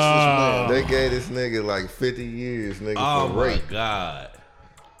banished this man. They gave this nigga like 50 years, nigga, Oh for my rape. God.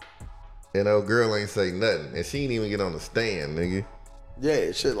 And old girl ain't say nothing, and she ain't even get on the stand, nigga.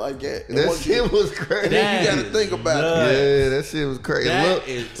 Yeah, shit like that. And That once shit you- was crazy. And then you That got to is think about nuts. it. Yeah, that shit was crazy. That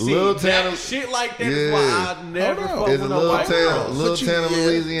is Little town, shit like that is why Yeah. I never Hold on. fuck it's a with little no white girl. town, little But you- town in yeah,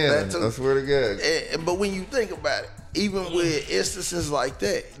 Louisiana. that too. I swear to God. But when you think about it, even with instances like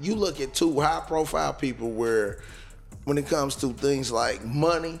that, you look at two high-profile people where, when it comes to things like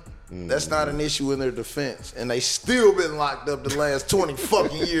money, that's not an issue in their defense, and they still been locked up the last 20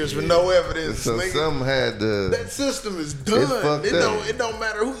 fucking years with no evidence. So nigga. some had to. That system is done. fucked It up. don't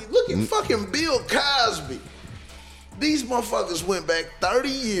matter who. Look at fucking Bill Cosby. These motherfuckers went back 30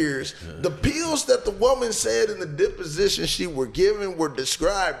 years. The pills that the woman said in the deposition she were given were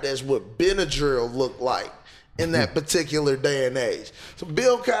described as what Benadryl looked like. in that particular day and age. So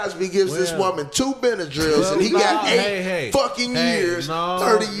Bill Cosby gives this woman 2 Benadryls, and he got 8 fucking years,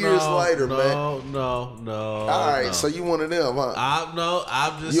 30 years later, man. No. All right, so you one of them, huh?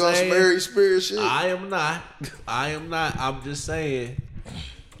 I'm just you saying. You on some Mary Spears shit? I am not. I'm just saying.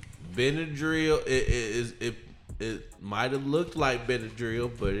 Benadryl, it might have looked like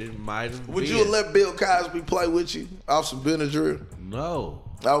Benadryl, but it might have been. Would you have let Bill Cosby play with you off some Benadryl? No.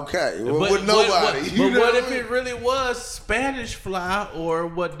 Okay, with nobody. But what if it really was Spanish fly, or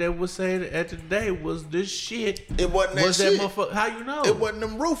what they were saying at the day was this shit? It wasn't that shit. Motherfucker? How you know? It wasn't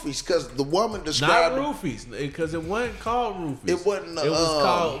them roofies, because the woman described not roofies, because it wasn't called roofies. It wasn't. It was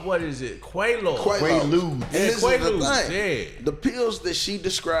called, what is it? Quaaludes. Quaaludes. And this Quaaludes. is the thing. Yeah. The pills that she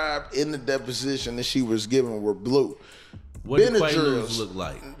described in the deposition that she was given were blue. What did Quaaludes look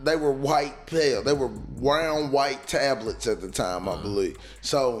like? They were white pale. They were round white tablets at the time, I believe.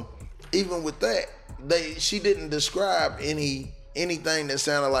 So even with that, she didn't describe anything that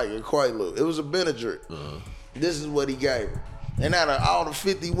sounded like a Quaalude. It was a Benadryl. This is what he gave her. And out of all the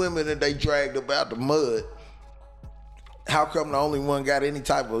 50 women that they dragged up out the mud, how come the only one got any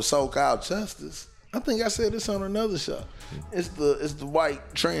type of so-called justice? I think I said this on another show. It's the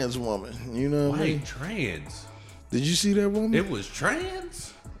white trans woman. You know what I mean? White trans. Did you see that woman? It was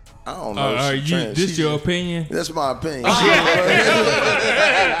trans? I don't know. This your opinion? That's my opinion.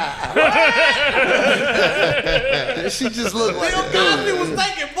 She just looked like a dude. Was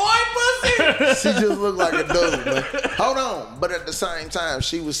thinking boy pussy. She just looked like a dude, man. Hold on. But at the same time,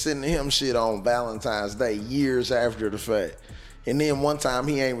 she was sending him shit on Valentine's Day years after the fact. And then one time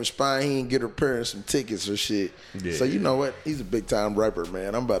he ain't respond, he ain't get her parents some tickets or shit. Yeah. So you know what? He's a big time rapper,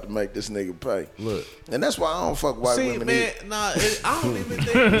 man. I'm about to make this nigga pay. Look. And that's why I don't fuck white women. Man, I don't even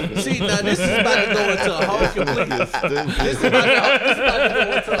think. See, now this is about to go into a whole complete. This is about to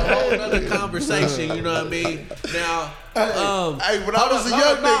go into a whole other conversation. You know what I mean? Now, hey, when I was a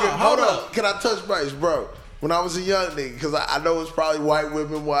young nigga, hold on. Can I touch base, bro? When I was a young nigga, because I know it's probably white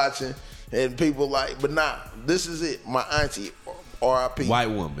women watching and people like, but nah, this is it. My auntie. R.I.P.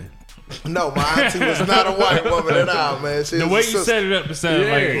 White woman. No, my auntie was not a white woman at all, man. The way you set it up, it sounded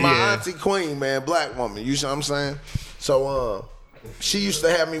like my auntie Queen, man, black woman. You see what I'm saying? So, she used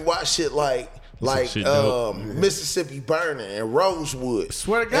to have me watch shit like Mississippi Burning and Rosewood.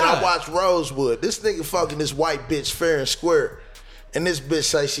 Swear to God. And I watched Rosewood. This nigga fucking this white bitch fair and square. And this bitch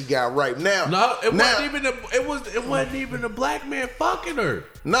say she got raped. Now, it wasn't even a black man fucking her.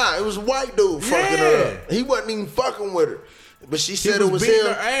 Nah, it was a white dude fucking her up. He wasn't even fucking with her. But she said it was him.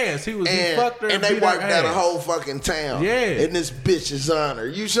 Her ass. He fucked her and they wiped out a whole fucking town. Yeah. In this bitch's honor.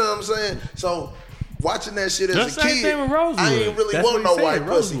 You see what I'm saying? So watching that shit as a kid, I ain't really want no white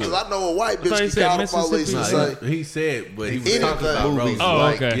pussy because I know a white bitch can call the police and say. He said, but he was talking about movies. Oh,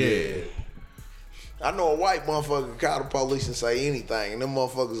 okay. Yeah. I know a white motherfucker can call the police and say anything, and them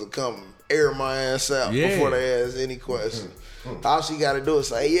motherfuckers will come air my ass out before they ask any question. All she got to do is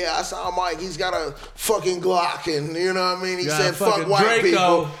say, yeah, I saw Mike. He's got a fucking Glock, and you know what I mean? He said, fuck white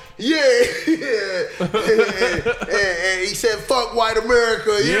Draco. people. Yeah. and he said, fuck white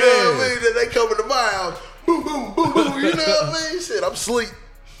America. You know what I mean? Then they come into my house. Boom, boom, boom, boom. You know what I mean? He said, I'm asleep.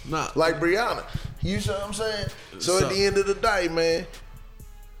 Like Brianna. You see what I'm saying? So at the end of the day, man,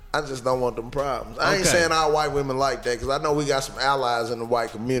 I just don't want them problems. I ain't saying all white women like that because I know we got some allies in the white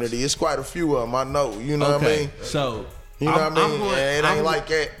community. It's quite a few of them, I know. You know what I mean? So, you know what I mean? It ain't like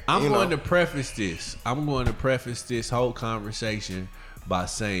that. I'm going to preface this. I'm going to preface this whole conversation by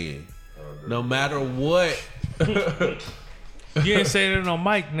saying, no matter what. You didn't say that on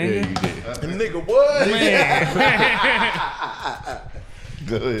mic, nigga. Yeah, you did. Nigga, what? Man.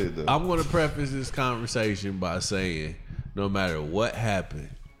 Go ahead, though. I'm going to preface this conversation by saying, no matter what happened,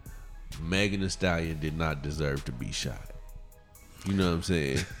 Megan Thee Stallion did not deserve to be shot. You know what I'm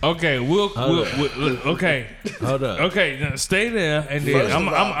saying? Okay, okay. Hold up. Okay, now stay there, and then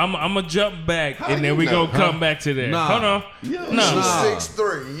I'm gonna jump back, and then we gonna come back to that. Nah. Hold on. She's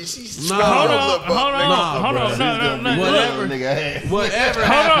 6'3". She's hold on. No. Whatever.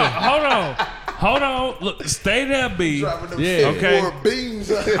 Hold on. Look, stay there, B. Yeah. Okay. Beans.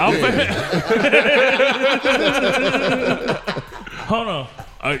 Hold on.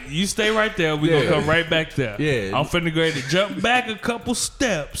 You stay right there. We gonna come right back there. Yeah. I'm finna go ahead and jump back a couple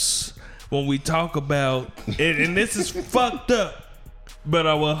steps when we talk about it, and this is fucked up. But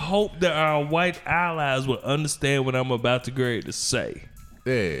I will hope that our white allies will understand what I'm about to go ahead to say.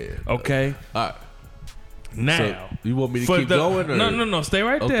 Yeah. Okay. All right. Now, so you want me to keep going? Or? No. Stay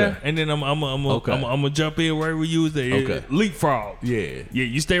right there, and then I'm gonna jump in where we use the leapfrog. Yeah.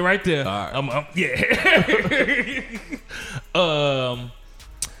 You stay right there. All right.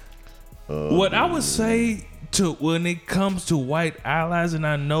 What I would say when it comes to white allies, and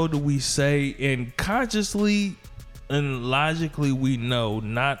I know that we say, and consciously and logically we know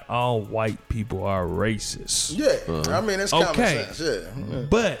not all white people are racist. Yeah, I mean it's common sense. Yeah.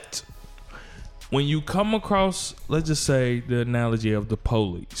 But when you come across, let's just say the analogy of the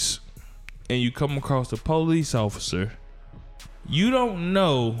police, and you come across a police officer, you don't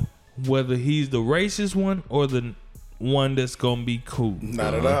know whether he's the racist one or the one that's gonna be cool.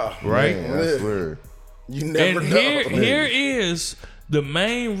 Not at all. Right? Man, I swear. You never And know. here is the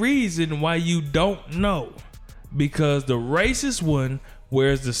main reason why you don't know. Because the racist one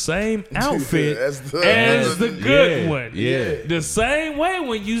wears the same outfit As as the- the good Yeah, one. yeah. The same way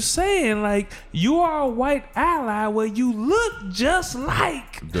when you saying like you are a white ally where you look just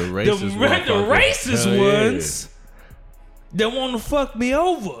like The racist the motherfuckers. racist Hell yeah. ones that want to fuck me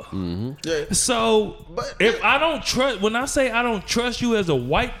over. Yeah. So But- if I don't trust, when I say I don't trust you as a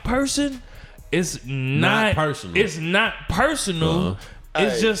white person, it's not personal. It's not personal.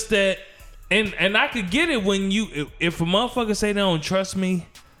 It's Hey. just that, and I could get it when you, if a motherfucker say they don't trust me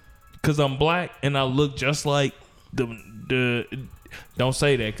because I'm black and I look just like the don't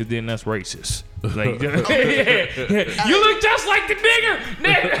say that because then that's racist. Like, yeah. You look just like the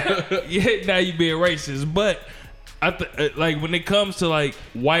nigger. Yeah, now you being racist, but. Like when it comes to like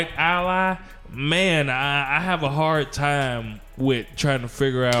white ally, man, I have a hard time with trying to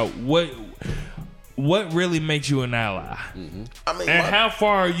figure out what really makes you an ally, I mean, and how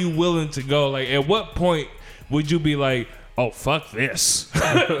far are you willing to go? Like, at what point would you be like, "Oh, fuck this"?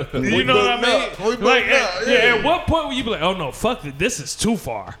 You know what I mean? Like, at what point would you be like, "Oh no, fuck it, this is too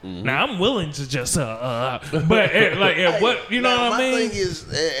far"? Now I'm willing to just but at what, you know now, what I mean? My thing is,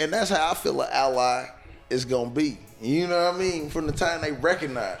 and that's how I feel an ally is gonna be. You know what I mean? From the time they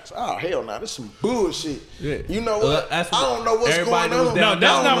recognize, oh hell, no, this some bullshit. Yeah. You know what? I don't know what's everybody going knows on. No,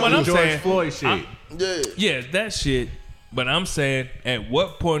 that's not what I'm George saying. Floyd shit. Yeah. Yeah, that shit. But I'm saying, at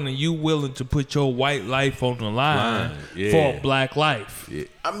what point are you willing to put your white life on the line Yeah. for a black life? Yeah.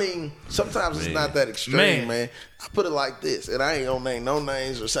 I mean, sometimes it's not that extreme, man. I put it like this, and I ain't gonna name no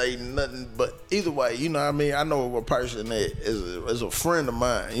names or say nothing, but either way, you know what I mean? I know a person that is a friend of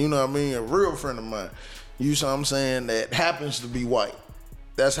mine, you know what I mean? A real friend of mine. You know what I'm saying? That happens to be white.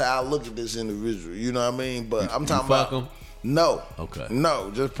 That's how I look at this individual, you know what I mean? But I'm talking fuck about... him? No. Okay. No,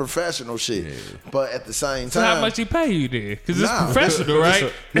 just professional shit. Yeah. But at the same time... So how much he pay you then? Because it's Nah. professional,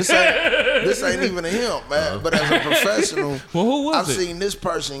 right? This ain't even a him, man. But as a professional, Well, who was I've it? seen this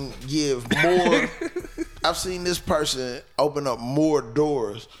person give more. I've seen this person open up more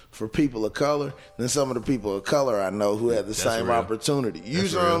doors for people of color than some of the people of color I know who had the same real. opportunity. You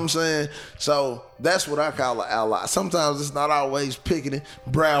know what I'm saying? So that's what I call an ally. Sometimes it's not always picketing,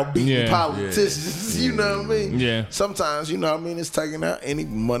 browbeating Yeah. politicians. You know what I mean? Yeah. Sometimes, you know what I mean, it's taking out any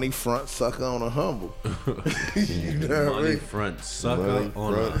money front sucker on a humble. You know what I Money mean? front sucker Money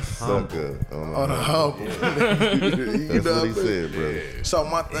on a front sucker On a humble. You That's know what he I mean? said, brother. So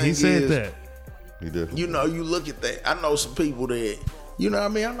my thing He said is, that. He definitely. you know, you look at that. I know some people that, you know what I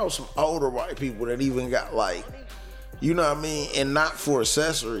mean? I know some older white people that even got like, you know what I mean? And not for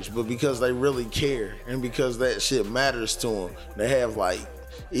accessories, but because they really care and because that shit matters to them. They have like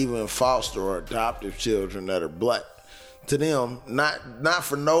even foster or adoptive children that are black. To them, not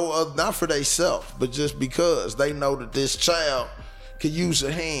for no other, not for themselves, but just because they know that this child could use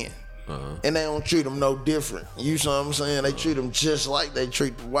a hand. And they don't treat them no different. You know what I'm saying? They treat them just like they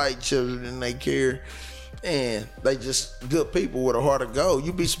treat the white children and they care. And they just good people with a heart of gold.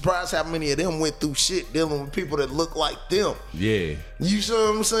 You'd be surprised how many of them went through shit dealing with people that look like them. Yeah. You see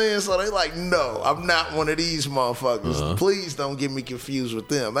what I'm saying? So they like, no, I'm not one of these motherfuckers. Please don't get me confused with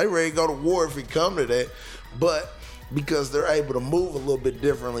them. They ready to go to war if it come to that. But because they're able to move a little bit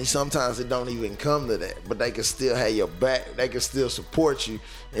differently, sometimes it don't even come to that. But they can still have your back. They can still support you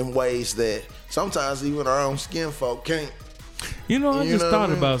in ways that sometimes even our own skin folk can't. You know, I You just know thought what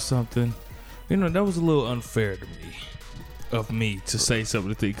I mean? about something. You know, that was a little unfair to me. Of me to say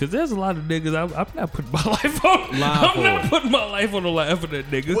something to think, because there's a lot of niggas I'm not putting my life on. I'm not putting my life on the line for that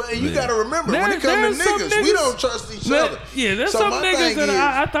nigga. Well, you got to remember, when it comes to niggas, we don't trust each other. Yeah, there's So some my niggas thing that is-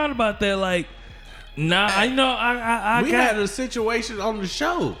 I thought about that. Like, nah, I know I We got had a situation on the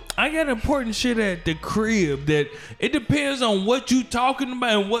show. I got important shit at the crib that it depends on what you talking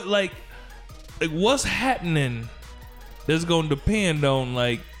about and what like what's happening. That's gonna depend on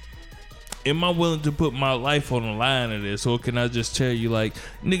like, am I willing to put my life on the line of this, or can I just tell you like,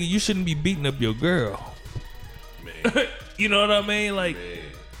 nigga, you shouldn't be beating up your girl. Man. You know what I mean? Like,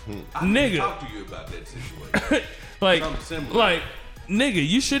 nigga, Talk to you about that situation. like, Something similar. like, nigga,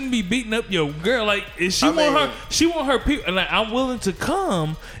 you shouldn't be beating up your girl. Like, if she I want mean- her, she want her people. And like, I'm willing to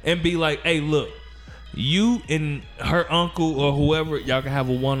come and be like, hey, look, you and her uncle or whoever, y'all can have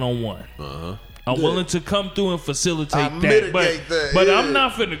a one-on-one. I'm willing to come through and facilitate that, mitigate that, but yeah. I'm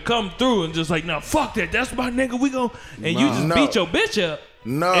not finna come through and just like, nah, fuck that. That's my nigga. We gon' and you just beat your bitch up.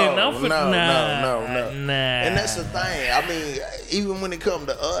 No, and I'm finna, no. Nah. And that's the thing. I mean, even when it comes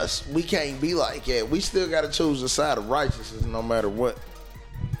to us, we can't be like that. We still got to choose the side of righteousness no matter what.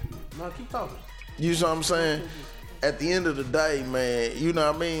 No, keep talking. You know what I'm saying? At the end of the day, man, you know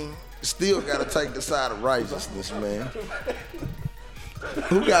what I mean? Still got to take the side of righteousness, man.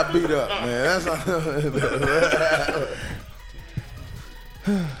 Who got beat up, man?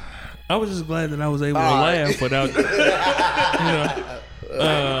 I was just glad that I was able to laugh without,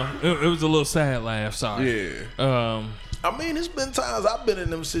 it was a little sad laugh. Sorry. Yeah. I mean, it's been times I've been in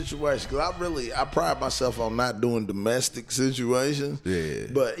them situations because I pride myself on not doing domestic situations. Yeah.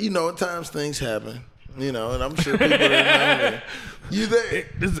 But, at times things happen, and I'm sure people don't know. You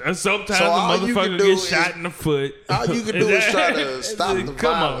there. Sometimes So the all you motherfucker can do gets is- shot in the foot. All you can do is try to stop the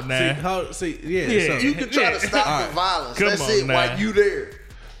Come violence. on now. So, You can try to stop the violence. Come That's on it now. while you there.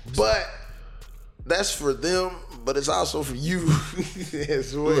 But that's for them, but it's also for you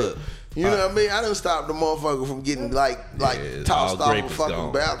as well. Look, you know what I mean? I done stopped the motherfucker from getting like Yeah, tossed all off grape a is fucking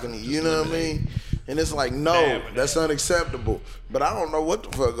gone. balcony. You know what I mean? And it's like, no, Damn. that's unacceptable. But I don't know what the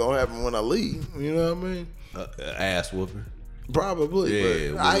fuck gonna happen when I leave. You know what I mean? Ass whooping. Probably.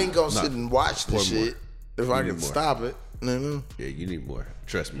 Yeah, but I ain't gonna nah, sit and watch the pour shit if I need can more. stop it. You know? Yeah, you need more.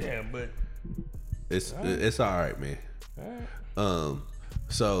 Trust me. Yeah, but It's all right, man.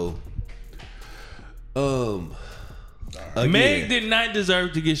 Again, Meg did not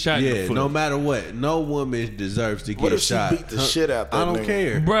deserve to get shot in the yeah, foot. no matter what, no woman deserves to What get if she shot. beat the shit out that I don't nigga?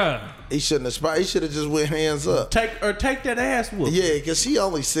 care. Bruh. He shouldn't have. He should have just went hands up. Take that ass whoop. Yeah, because she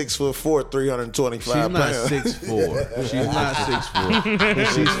only 6'4", 325 She's not pounds. 6'4". She's not 6'4".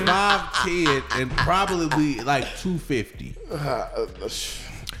 She's 5'10" and probably like 250. Hold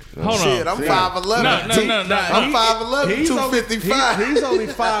Shit, on. I'm 5'11". No. I'm 5'11", He's only- 255. He's only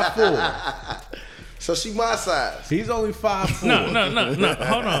 5'4". So she my size. He's only 5'4". No.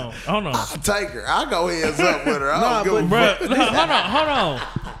 Hold on. I'll take her. I'll go hands up with her. I Nah, don't give a Bruh, fuck. no, hold on.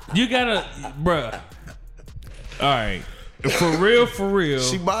 You gotta, bruh. All right. For real.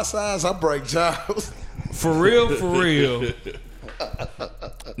 She my size. I break jobs. For real.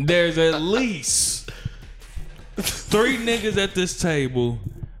 There's at least 3 niggas at this table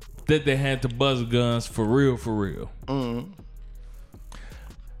that they had to buzz guns for real. Mm-hmm.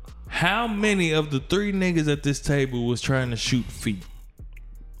 How many of the 3 niggas at this table was trying to shoot feet?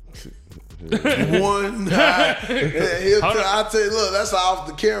 One. I'll tell you, look, that's an off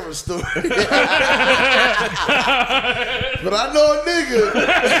the camera story. But I know a nigga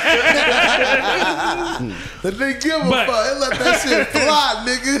that didn't give a But- fuck. He let that shit fly,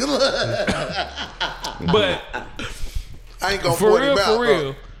 nigga. But I ain't gonna for point real, him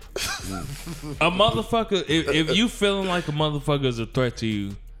out. a motherfucker, if you feeling like a motherfucker is a threat to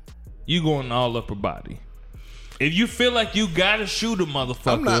you, you going all upper body. If you feel like you gotta shoot a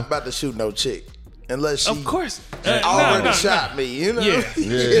motherfucker, I'm not about to shoot no chick unless she of course, already shot me. You know? Yeah.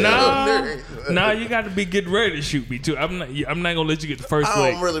 You know? Nah, you got to be getting ready to shoot me too. I'm not gonna let you get the first I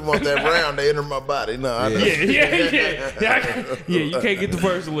leg. don't really want that round to enter my body. No, I don't. Yeah. You can't get the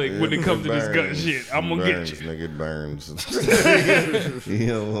first leg when it comes to this gun shit. I'm gonna get you. Nigga, it burns. You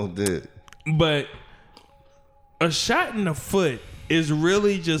don't want that. But a shot in the foot is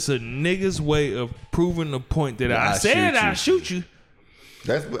really just a nigga's way of proving the point that I said I shoot you.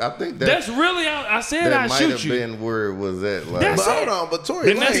 I think That's really I said that I might shoot have you. been where it was at. Like, That's But it. hold on, but Tory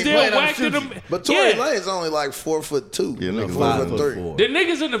Then they Lane, still whacked them. but Tory Yeah. Lane's only like 4'2". Yeah, nigga, 4'3". The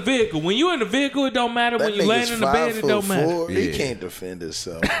niggas in the vehicle. When you in the vehicle, it don't matter. When you laying in the bed, it don't matter. He Yeah. can't defend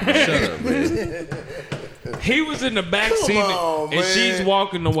himself. Shut up, man. He was in the back Come seat on, and man. she's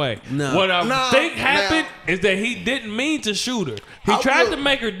walking away. No. What I Nah, think happened now- is that he didn't mean to shoot her. He I tried will- to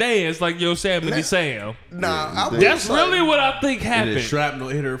make her dance like Yosemite Sam. Nah, I That's will really say- what I think And happened. the shrapnel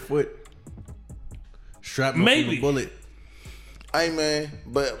hit her foot. Shrapnel Maybe. from the bullet. Hey man,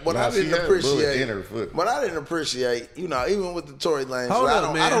 but what Nah, I she didn't had a bullet appreciate, in her foot. what I didn't appreciate, even with the Tory Lane, Hold shit, up,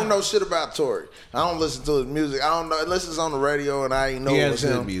 I man. don't know shit about Tory. I don't listen to his music. I don't know unless it's on the radio and I ain't know He it has was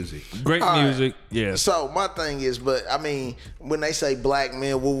good him. music. Great All right. music. Yes. So my thing is, but I mean, when they say black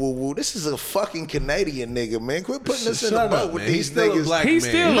men, woo woo woo, this is a fucking Canadian nigga, man. Quit putting us in the Shut boat up, with man. these He's still a niggas. black He's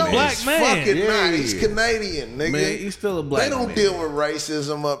man. still a No, black he's man. fucking Yeah. not. He's Canadian, nigga. Man, he's still a black They don't man. deal with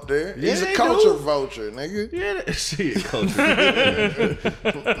racism up there. Yeah, He's a they culture do. vulture, nigga. Yeah, shit, culture.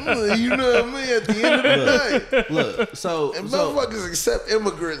 You know what I mean? At the end of the day. Look, so And motherfuckers accept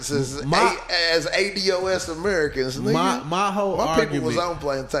immigrants as ADOS Americans. Nigga. my whole My argument, people was on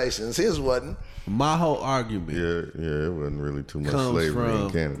plantations. His wasn't. my whole argument Yeah, it wasn't really too much Comes slavery in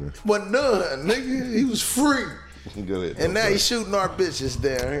from- Canada. Wasn't none, nigga. He was free. Go ahead. And now he's shooting our bitches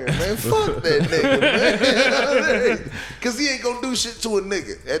down here, man. Fuck that nigga, man. Cause he ain't gonna do shit to a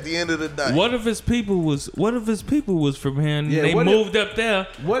nigga at the end of the day. What if his people was from here and Yeah, they what if- moved up there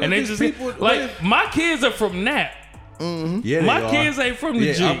what and if they his just people- what like if- my kids are from Nap. yeah, they My are. kids ain't from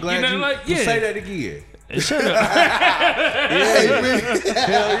the G. I'm glad you know, you like yeah. say that again. Shut up. Hey, man.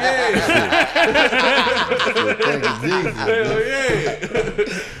 Hell yeah. Thank you, Jesus. Hell yeah.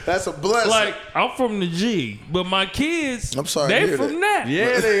 That's a blessing. Like I'm from the G, but my kids, I'm sorry to they hear from that. Nap.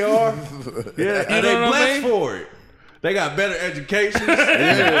 Yeah, they are. Yeah, and they know what I blessed mean? for it. They got better education. Hey,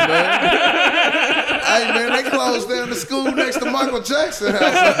 man, they closed down the school next to Michael Jackson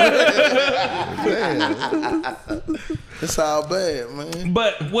house. It's all bad, man.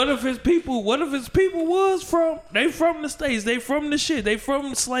 But what if his people was from? They from the States. They from the shit. They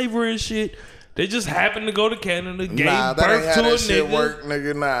from slavery and shit. They just happened to go to Canada, gave Nah, that ain't birth how to a that shit nigga. work,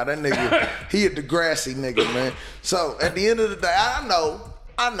 nigga. Nah, that nigga, he a Degrassi nigga, man. So at the end of the day, I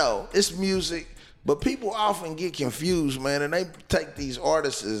know, it's music, but people often get confused, man, and they take these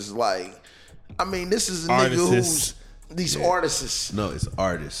artists as like, I mean, this is a nigga Artists. who's these artists. No, it's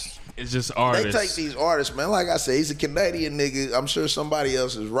artists. It's just They artists. take these artists, man. Like I said, he's a Canadian nigga. I'm sure somebody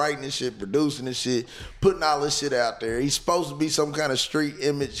else is writing this shit, producing this shit, putting all this shit out there. He's supposed to be some kind of street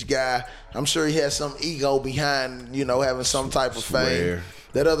image guy. I'm sure he has some ego behind, having some type of fame Swear.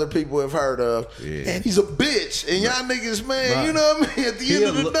 that other people have heard of. Yeah. And he's a bitch. And y'all niggas, man, Nah. you know what I mean? At the end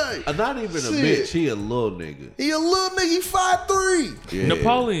of the day. Not even a Shit. bitch. He a little nigga. He a little nigga, he 5'3". Yeah.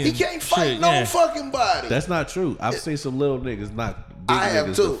 Napoleon. He can't fight shit, no yeah. fucking body. That's not true. I've seen some little niggas knock big I have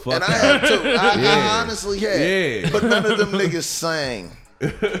niggas too. the fuck And I out. have too. I Yeah. honestly have. Yeah. But none of them niggas sang.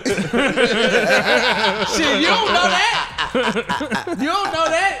 Shit, you don't know that. You don't know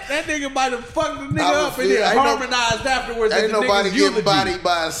that. That nigga might have fucked the nigga I would up and feel- then ain't no- harmonized afterwards. Ain't at the nobody nigga's getting eulogy. bodied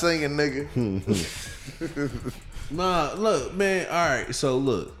by a singing nigga. Nah, look, man. All right, so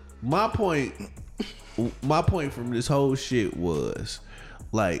look, my point from this whole shit was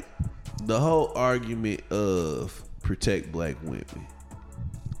like the whole argument of protect black women.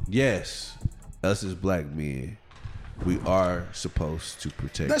 Yes, us as black men, we are supposed to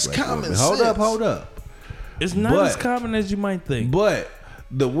protect. That's black common women. sense. Hold up. It's not But- as common as you might think. But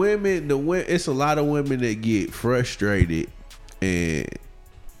the women, it's a lot of women that get frustrated and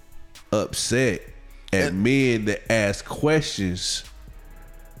upset at men that ask questions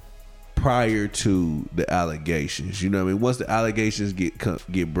prior to the allegations. You know what I mean? Once the allegations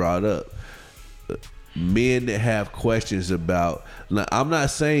get brought up, men that have questions about. Now, I'm not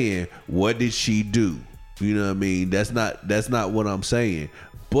saying what did she do. You know what I mean? That's not what I'm saying.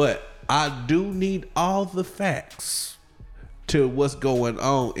 But I do need all the facts to what's going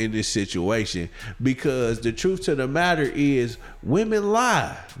on in this situation, because the truth to the matter is women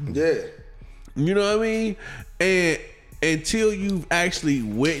lie. Yeah. You know what I mean? And until you've actually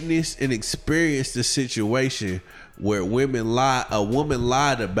witnessed and experienced the situation where women lie, a woman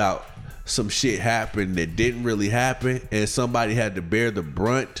lied about some shit happened that didn't really happen, and somebody had to bear the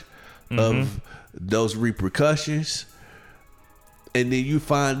brunt of those repercussions, and then you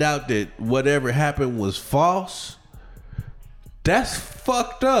find out that whatever happened was false, that's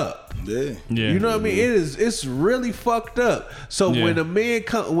fucked up. Yeah. Yeah. You know what I mean? It's really fucked up. So Yeah. when a man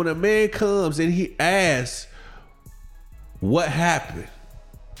comes and he asks what happened,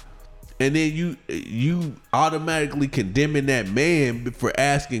 and then you automatically condemning that man for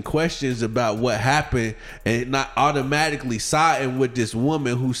asking questions about what happened, and not automatically siding with this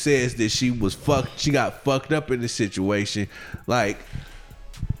woman who says that she got fucked up in this situation. Like,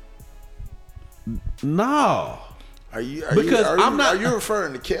 no. Are you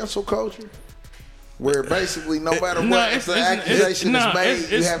referring to cancel culture? Where basically no matter No, what, if the accusation is made,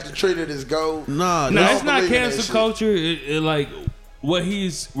 you have to treat it as gold. No, No, I it's don't not believe in that cancel shit. culture. It like what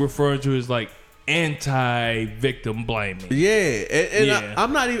he's referring to is like anti-victim blaming. Yeah, and Yeah.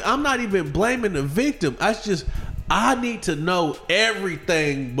 I'm not even blaming the victim. I need to know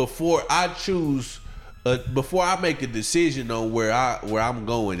everything before I choose, before I make a decision on where I'm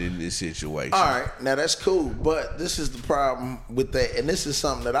going in this situation. All right, now that's cool, but this is the problem with that, and this is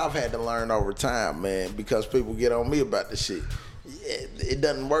something that I've had to learn over time, man, because people get on me about this shit. It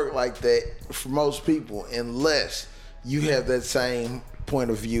doesn't work like that for most people unless you have that same point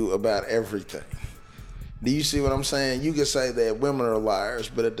of view about everything. Do you see what I'm saying? You can say that women are liars,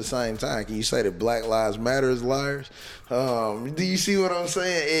 but at the same time, can you say that Black Lives Matter is liars? Do you see what I'm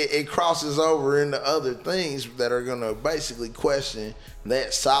saying? It crosses over into other things that are going to basically question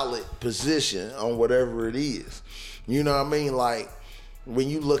that solid position on whatever it is. You know what I mean? Like, when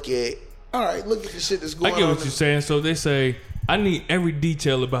you look at, all right, look at the shit that's going on. I get what you're saying. So they say, I need every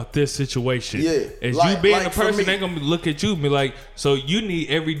detail about this situation. Yeah. As Like- you being like a for person, me- they're going to be like like, so you need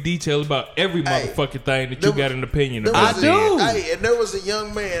every detail about every motherfucking thing that you got an opinion about. Hey, and there was a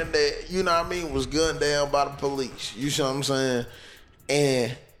young man that, you know what I mean, was gunned down by the police. You see what I'm saying?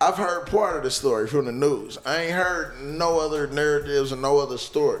 And I've heard part of the story from the news. I ain't heard no other narratives or no other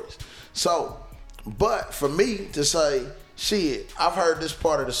stories. So, but for me to say, shit, I've heard this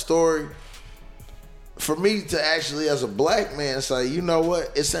part of the story. For me to actually, as a black man, say, you know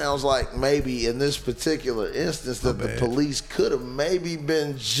what? It sounds like maybe in this particular instance that the police could have maybe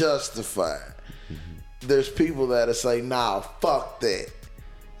been justified. There's people that'll say, nah, fuck that.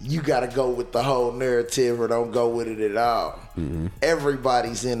 You got to go with the whole narrative or don't go with it at all.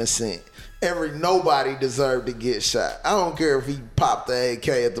 Everybody's innocent. Nobody deserved to get shot. I don't care if he popped the AK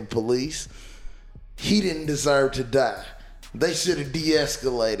at the police. He didn't deserve to die. They should have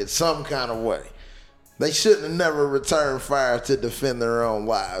de-escalated some kind of way. They shouldn't have never returned fire to defend their own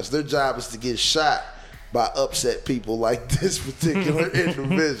lives. Their job is to get shot by upset people like this particular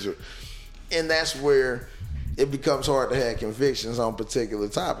individual. And that's where it becomes hard to have convictions on particular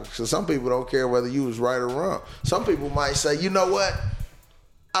topics. So some people don't care whether you was right or wrong. Some people might say, you know what?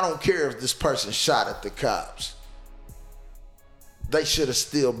 I don't care if this person shot at the cops. They should have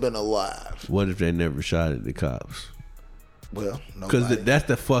still been alive. What if they never shot at the cops? Well, because that's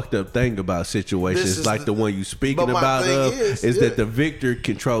the fucked up thing about situations like the one you speaking about is yeah, that the victor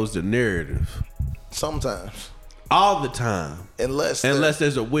controls the narrative. Sometimes. All the time. Unless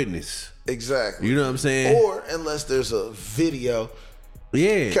there's a witness. Exactly. You know what I'm saying? Or unless there's a video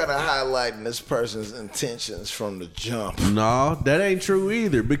kind of highlighting this person's intentions from the jump. No, that ain't true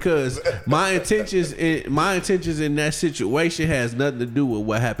either, because my intentions in that situation has nothing to do with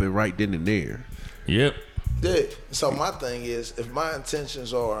what happened right then and there. Yep. Yeah. So my thing is, if my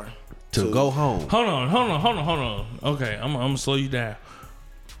intentions are to go home. Hold on. Okay, I'm gonna slow you down.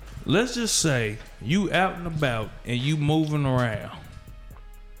 Let's just say you out and about and you moving around.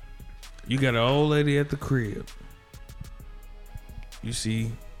 You got an old lady at the crib. You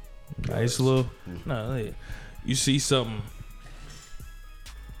see nice little you see something.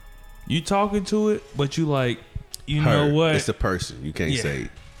 You talking to it, but you like, you know what? It's a person. You can't say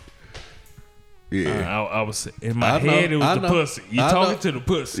it. Yeah, I was in my head. It was the pussy. You talking to the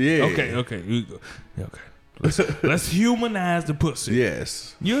pussy? Yeah. Okay. You go. Okay. Let's humanize the pussy.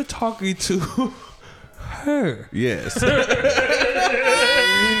 Yes. You're talking to her. Yes.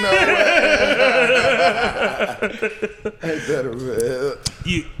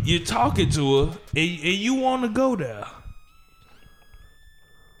 You're talking to her, and you want to go there,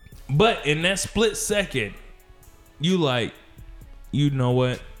 but in that split second, you like, you know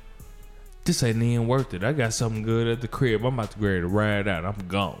what? This ain't even worth it. I got something good at the crib. I'm about to get ready to ride out. I'm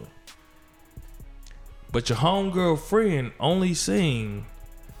gone. But your homegirl friend only seen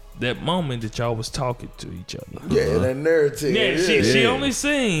that moment that y'all was talking to each other. Yeah, that narrative. Yeah, she only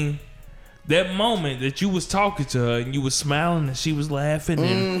seen that moment that you was talking to her and you was smiling and she was laughing,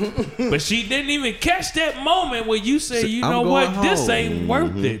 and but she didn't even catch that moment where you say, you know what, home. This ain't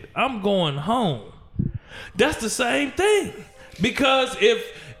worth it. I'm going home. That's the same thing. Because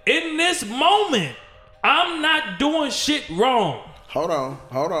if in this moment I'm not doing shit wrong. Hold on.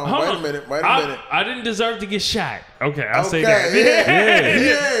 Wait a minute. I didn't deserve to get shot. Okay, I'll say that.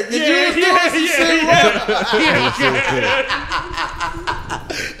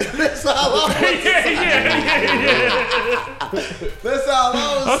 That's all I was saying. That's all I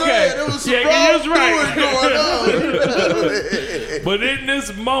was saying. There was some wrong going on. But in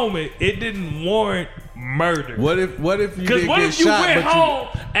this moment, it didn't warrant murder. What if you didn't what get if you shot, went home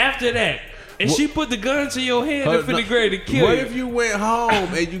after that and she put the gun to your head and finna ready to kill you? What if you went home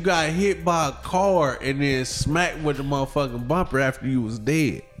and you got hit by a car and then smacked with the motherfucking bumper after you was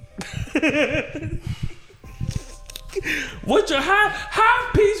dead? What your how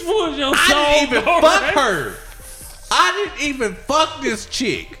peaceful is your soul? I didn't even fuck her. I didn't even fuck this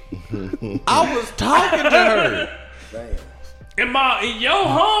chick. I was talking to her. Damn. And your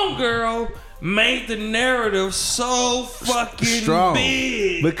homegirl made the narrative so fucking strong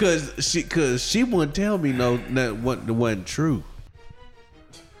big because she wouldn't tell me that wasn't true.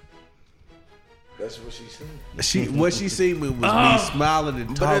 That's what she seen. What she seen was me smiling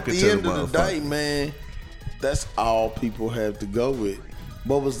and talking to her. But at the end of the day, man, that's all people have to go with.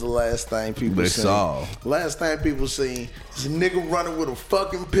 What was the last thing people They seen? saw. Last time people seen this nigga running with a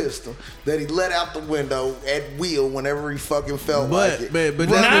fucking pistol that he let out the window at will whenever he fucking felt like it. but that's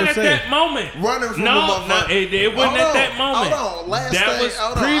Not what I'm at saying. that moment. Running from no, the motherfucker. it wasn't at that moment. Hold on. Last that thing, was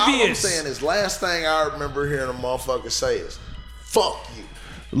hold on. All I'm previous. saying is last thing I remember hearing a motherfucker say is, fuck you.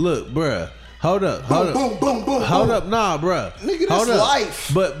 Look, bruh. Hold up. Boom, boom, boom, boom, Hold boom. up, nah, bruh. Nigga, Hold that's up.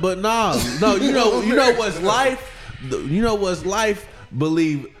 life. But nah, no. You know what's life? You know what's life?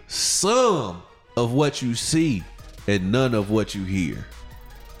 Believe some of what you see and none of what you hear.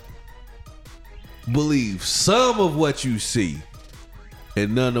 Believe some of what you see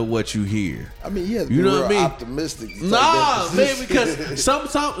and none of what you hear. I mean, you have to You be know real what I mean? optimistic. to take Nah, that man, position.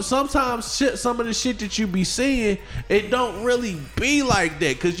 because sometimes shit, some of the shit that you be seeing, it don't really be like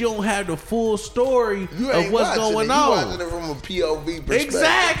that because you don't have the full story You of ain't what's watching going it. You on. watching it from a POV perspective.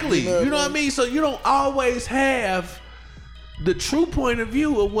 Exactly. You know what I mean? So you don't always have the true point of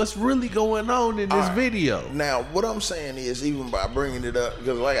view of what's really going on in this video. Now, what I'm saying is, even by bringing it up,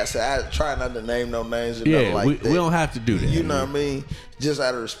 because like I said, I try not to name no names or Yeah, nothing like we that. don't have to do that. You know what I mean? Just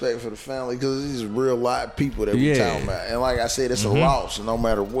out of respect for the family, because these are real live people that we Yeah. talking about. And like I said, it's a loss, no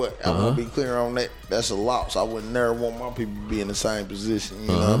matter what. I want to be clear on that. That's a loss. I would never want my people to be in the same position. You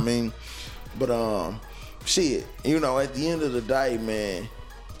know what I mean? But shit, you know, at the end of the day, man,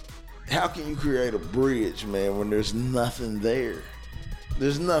 how can you create a bridge, man, when there's nothing there?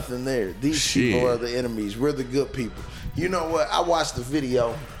 There's nothing there. These Shit. people are the enemies. We're the good people. You know what? I watched the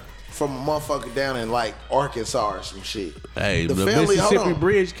video from a motherfucker down in like Arkansas or some shit. Hey, the the family, Mississippi hold on.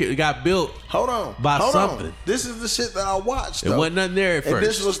 Bridge got built. Hold on. by hold something. On. This is the shit that I watched. It Though. wasn't nothing there at And first.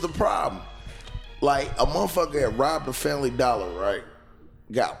 this was the problem. Like a motherfucker had robbed a Family Dollar, right?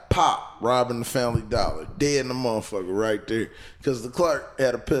 Got popped robbing the Family Dollar. Dead in the motherfucker right there. Because the clerk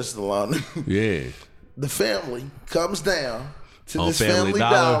had a pistol on him. Yeah. The family comes down to On this Family Family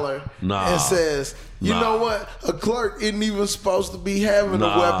Dollar? Dollar Nah. and says, you Nah. know what? A clerk isn't even supposed to be having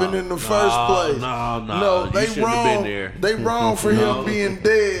Nah. a weapon in the first place. Nah. No, You they shouldn't have wrong. been there. They wrong for him being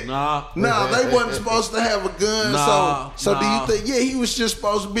dead. Nah. they wasn't supposed to have a gun. Nah. So do Nah. you think? Yeah, he was just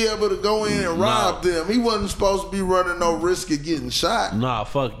supposed to be able to go in and rob them. He wasn't supposed to be running no risk of getting shot. Nah,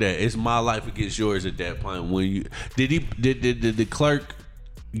 fuck that. It's my life against yours at that point. When you did the clerk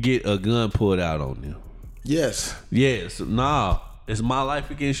get a gun pulled out on you? Yes. Yes. Nah. It's my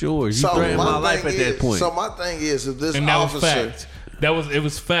life against yours. You So threatened my my life thing at that is- point. So my thing is, if this And that was officer, fact. It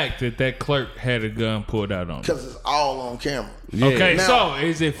was fact that clerk had a gun pulled out on him. because it's all on camera. Yeah. Okay, Now- so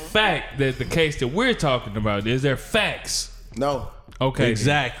is it fact that the case that we're talking about, is there facts? No. Okay.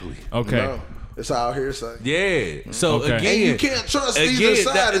 Exactly. Okay. No. It's all hearsay. Yeah. So Okay. again, And you can't trust either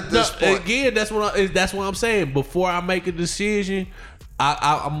side at this point. Again, that's what I'm saying. Before I make a decision,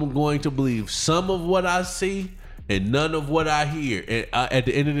 I'm going to believe some of what I see and none of what I hear. And at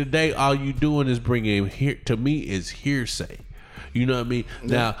the end of the day, all you doing is bringing here to me is hearsay. You know what I mean?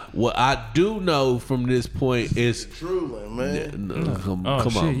 Now, what I do know from this point is, Drooling, man. come Oh,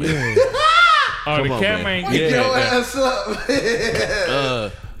 shit, on, man. yeah. Oh, the on, camera man. ain't Get getting your that. ass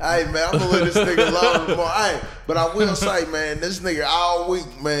up. Hey, man, I'm going to let this nigga alone tomorrow. Hey, but I will say, man, this nigga all week,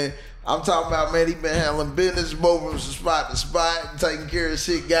 man, I'm talking about, man, he been handling business, moving from spot to spot, taking care of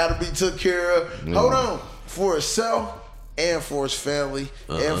shit, got to be took care of. Hold on. For himself and for his family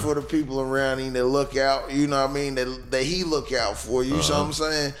and for the people around him that look out, you know what I mean, that he look out for, you know what I'm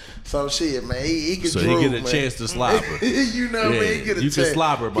saying? So shit, man, he could So drool, he get a man. chance to slobber. You know what I mean? He Yeah, get a you can chance.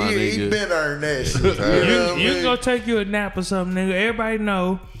 slobber, my He nigga. been earned that shit. You know what I You mean? can go take you a nap or something, nigga. Everybody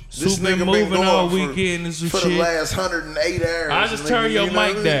know. This Soup been nigga moving going all for- weekend and some for shit. the last 108 hours. I just nigga, turn your you know what I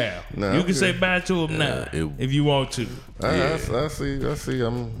mic mean? down. Nah, you I'm can say good. bye to him now if you want to. I see.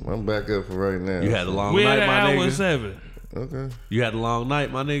 I'm back up for right now. You had a long We had night, an my hour nigga. and 7. Okay. You had a long night,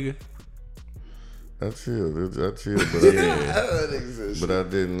 my nigga. I chilled, but I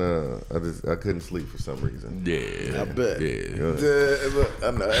didn't. I couldn't sleep for some reason. Yeah. I bet. Yeah. Look, I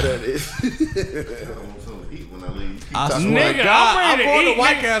know that is. I want something to eat when I leave. I swear Nigga, to God, I'm ready to going eat, to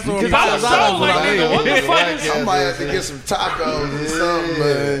White nigga. Castle. Cause I was so like, nigga, what the fuck is I might have to get some tacos or something,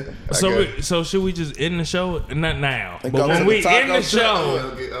 man. So should we just end the show? Not now, And but go to when the we taco end the truck.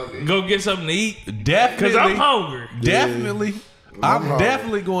 show, Okay. go get something to eat. Definitely. Cause I'm hungry. Definitely. I'm hungry.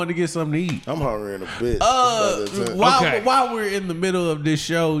 definitely going to get something to eat. I'm hungry in a bitch. by the time. Okay. While we're in the middle of this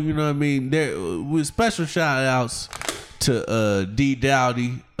show, you know what I mean, there with special shout outs to D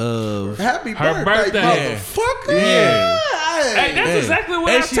Dowdy of Happy Her birthday, birthday. motherfucker. Yeah. Hey, that's exactly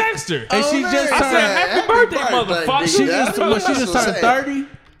what And I she- text her. and she Oh, just nice. I said, "Happy birthday, motherfucker." she That's just what she just turned 30.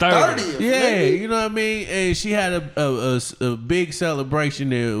 30. Yeah, you know what I mean? And she had a big celebration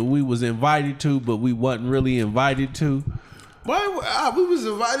that we was invited to, but we wasn't really invited to. Why? We was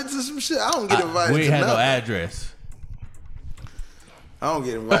invited to some shit. I don't get invited We to ain't had no nothing. address. I don't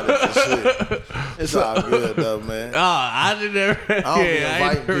get invited to shit. It's all good though, man. Oh, I didn't ever. I don't be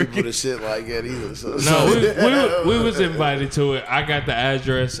inviting people to shit like that either. So, No, we was invited to it. I got the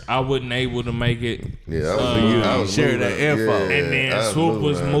address. I wasn't able to make it. Yeah, I was share moving that out- info. yeah, And then I Swoop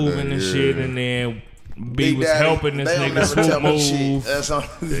was out moving there, and yeah. shit, and then B Big was Daddy, helping this they don't nigga never tell Swoop me shit. move. That's all.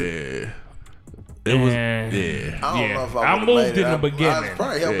 Yeah. It was. And Yeah. I don't know if I I would've moved made it. in the I was beginning,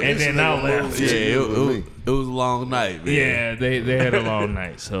 probably helping and this then nigga I move. left. Yeah, it was a long night, man. Yeah, they had a long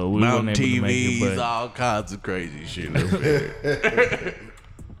night, so we Mountain weren't able to make it. TVs, But, all kinds of crazy shit. up there.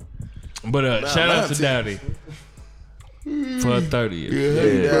 shout out to Dowdy for her 30th.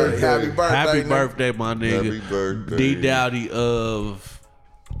 Yeah, happy birthday. Happy nigga. birthday, my nigga. Happy birthday. D Dowdy of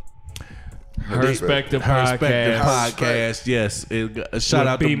Her respective her respective podcast. podcast. Yes. Shout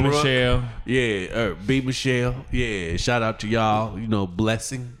out B to Brooke. Michelle. Yeah, B Michelle. Yeah, shout out to y'all. You know,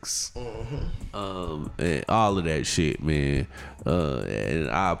 blessings. And all of that shit, man. And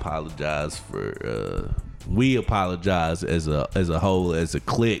I apologize for. We apologize as a whole, as a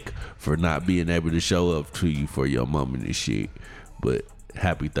clique, for not being able to show up to you for your moment and shit. But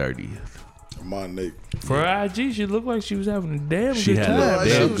happy 30th. My nigga. For her IG, she looked like she was having a damn She good had time. a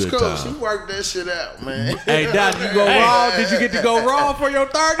She damn was good cool. time. She worked that shit out, man. Hey, Dad, you go raw? Did you get to go raw for your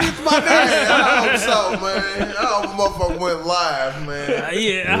 30th, my Hey, nigga? I hope so, man. I hope motherfucker went live, man.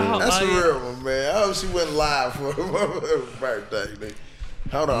 That's a real one, man. I hope she went live for her birthday, nigga.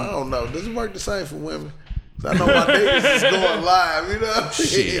 Hold on, I don't know. Does it work the same for women? I know my niggas is going live, you know?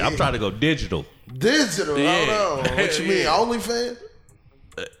 Shit, I'm trying to go digital. Digital, Yeah. hold on. What you mean, Yeah. OnlyFans?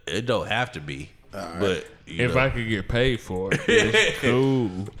 It don't have to be, but If I could get paid for it, it's cool.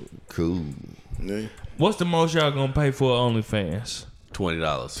 Cool. Yeah. What's the most y'all gonna pay for OnlyFans?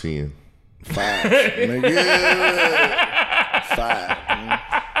 $20. 10. 5, nigga. 5.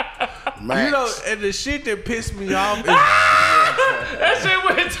 Max. You know, and the shit that pissed me off is That shit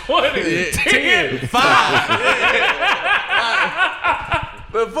went 20. 10, 5.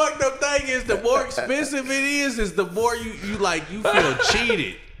 The fucked up thing is, the more expensive it is the more you feel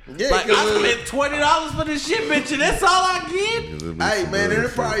cheated. Yeah, Like, 'cause I spent $20 for this shit, bitch, and that's all I get. hey, man, it'll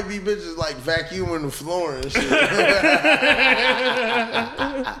probably be bitches like vacuuming the floor and shit.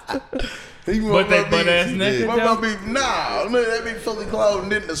 But they butt ass naked, But though? they be fully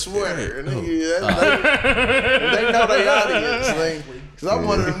clothed in the sweater. They know they audience. Like, Cause I'm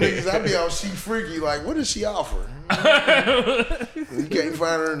one of them niggas, I be on She Freaky, like, what does she offer? You can't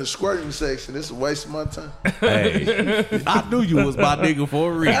find her in the squirting section. It's a waste of my time. Hey, I knew you was my nigga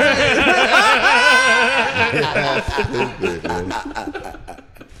for a reason.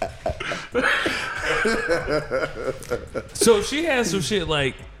 So she has some shit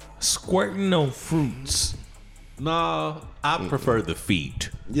like squirting on fruits. No, I prefer the feet.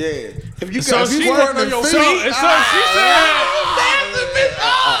 Yeah. If you So got she squirting on your feet, feet. She said.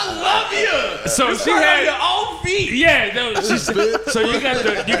 I love you. So she had your own feet. Yeah, no, she said, so you got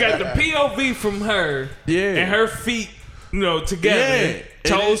the POV from her, Yeah. and her feet, together, Yeah.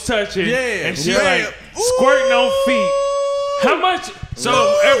 toes touching, yeah. and she Yeah. like squirting on feet. How much? So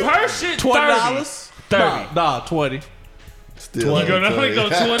if her shit $20. 30. Nah, 20. Still You gonna only go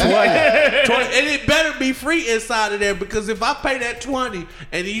 20. 20. And it better be free inside of there, because if I pay that 20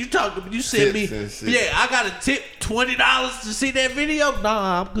 and you send me, Tips and shit. yeah, I gotta tip $20 to see that video.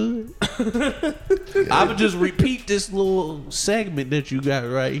 Nah, I'm good. I would just repeat this little segment that you got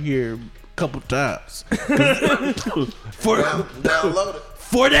right here a couple times download it.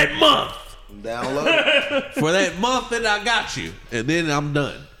 for that month. Download it. For that month, then I got you, and then I'm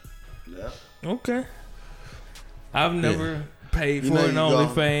done. Okay. I've never paid You for know an you gone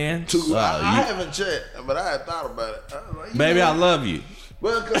OnlyFans. I haven't checked, but I had thought about it. I was like, Baby, I love you.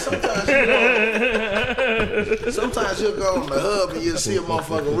 Well, because sometimes you'll go on the hub and you'll see a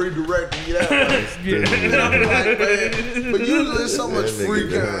motherfucker redirecting you that way. And I'm like, man, but usually it's so much That nigga free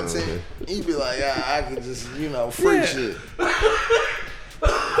down, content. man. You be like, I can just, free shit.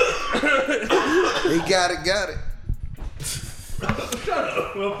 He got it.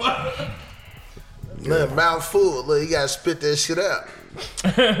 Man, mouth full. Look, he got to spit that shit out.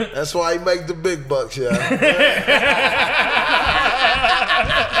 That's why he make the big bucks, y'all.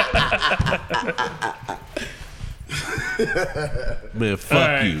 Man, fuck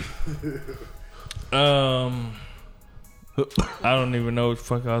Alright. you. I don't even know what the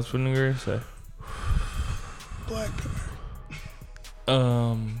fuck I was finna gonna say. Black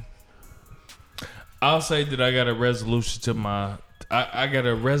I'll say that I got a resolution to I got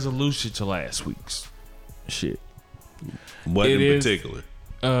a resolution to last week's shit. What It in is- particular?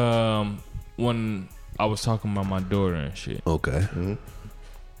 When I was talking about my daughter and shit. Okay.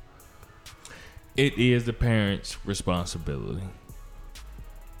 It is the parents' responsibility.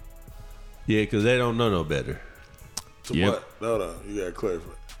 Yeah, because they don't know no better. So Yep. what? Hold on. You got to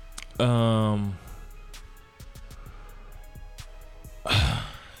clarify.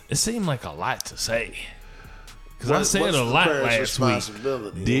 It seemed like a lot to say. Because I said What's a the lot parents' last week.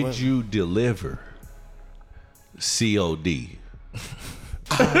 responsibility? Did you deliver COD?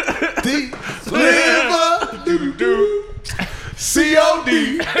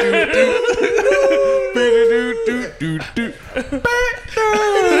 COD.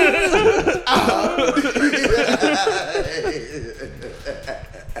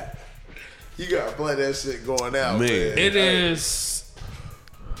 You gotta play that shit going out, man. It is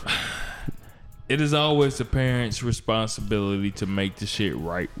always the parents' responsibility to make the shit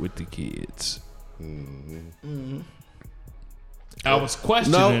right with the kids. I was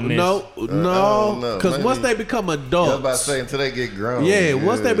questioning this. No. Because once they become I was about to adults, say until they get grown.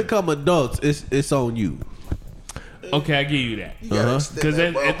 once they become adults, it's on you. Okay, I give you that. You gotta extend Because that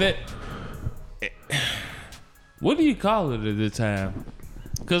at bubble. that, what do you call it at the time?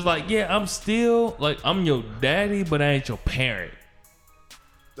 Because I'm still I'm your daddy, but I ain't your parent.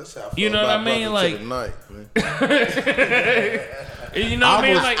 That's how I feel You know what about I mean? Brother to Like- the night, man. You know what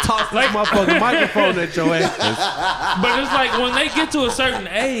I mean? Toss this motherfucking microphone at your ass. But it's like when they get to a certain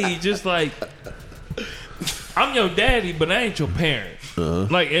age, it's like I'm your daddy, but I ain't your parent.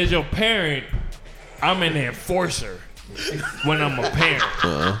 Like as your parent, I'm an enforcer when I'm a parent.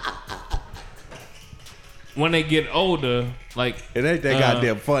 When they get older, like It ain't that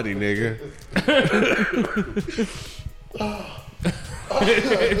goddamn funny, nigga.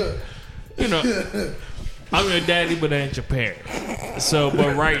 you know, I'm your daddy, but I ain't your parent. So,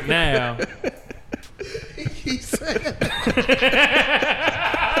 but right now, He said,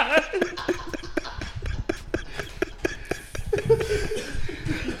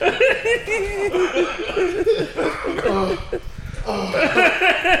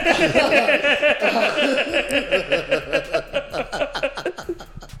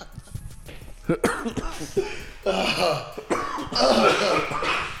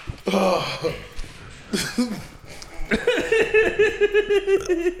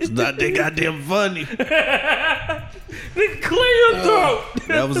 It's not that goddamn funny. clear your throat.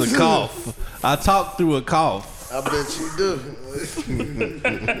 That was a cough. I talked through a cough. I bet you do.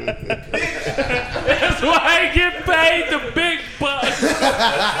 That's why I get paid the big bucks.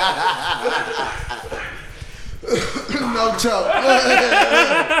 No joke.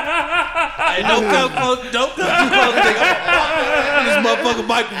 Hey, don't come too close, nigga. This motherfucking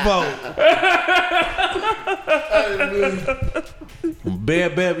microphone.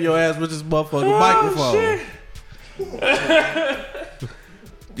 Bam your ass with this motherfucking microphone.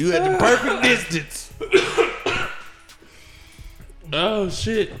 You at the perfect distance. Oh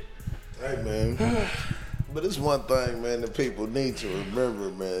shit. Hey, man. But it's one thing, man, that people need to remember,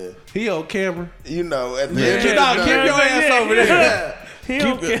 man. He on camera. You know, at the Yeah, end of dog, the keep day, your ass over there. He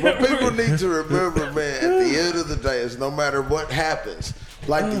don't care. But people need to remember, man, at the end of the day, is no matter what happens,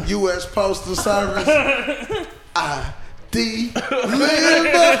 like the U.S. Postal Service, I deliver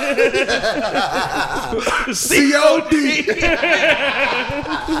COD.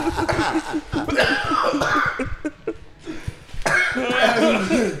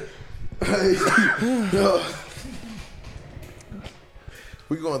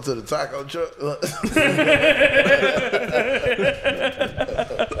 We going to the taco truck.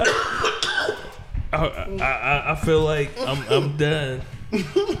 I feel like I'm done.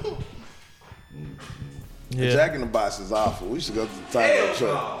 Yeah. Jack in the Box is awful. We should go to the taco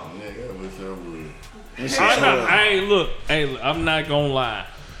truck. Hey, I'm not gonna lie.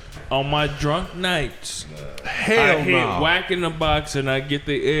 On my drunk nights, Hell I hit no. Whack in the Box and I get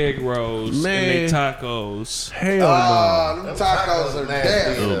the egg rolls Man. and the tacos. Hell Oh, them tacos are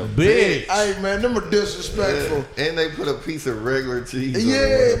nasty. damn. Bitch. Hey, man, them are disrespectful. And they put a piece of regular cheese on Yeah,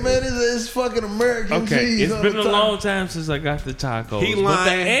 it. man, it's fucking American Okay, cheese. it's on been the a taco. long time since I got the tacos. He but the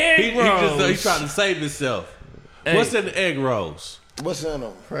lying. egg rolls, He's trying to save himself. Hey. What's in the egg rolls? What's in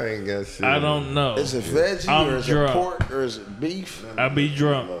them? Probably ain't got shit. I don't know. Is it veggie I'm or is drunk. it pork or is it beef? I be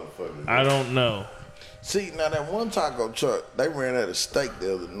drunk. I don't know. See, now that one taco truck, they ran out of steak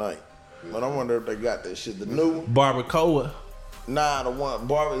the other night. But I wonder if they got that shit. The new one? Barbacoa. Nah, the one.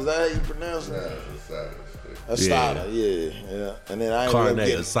 Barb, is that how you pronounce it? Asada, yeah. And then I Carne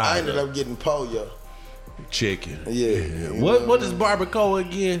ended asada. up getting pollo. Chicken. Yeah. What is barbacoa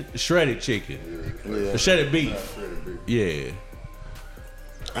again? Shredded chicken. Yeah. Shredded beef. Yeah.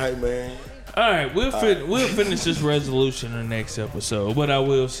 Hey, man. All right, we'll finish this resolution in the next episode. But I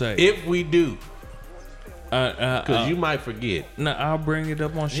will say, If we do, Because you might forget. No, I'll bring it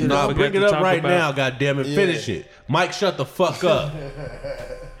up on shit. No, bring it up right now, goddammit. Yeah. Finish it. Mike, shut the fuck up.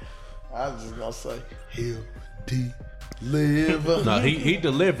 I was just gonna say he'll deliver. No, he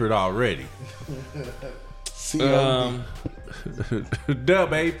delivered already. COD.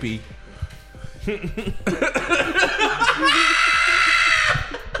 Dub AP.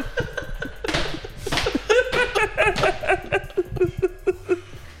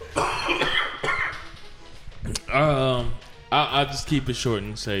 I'll just keep it short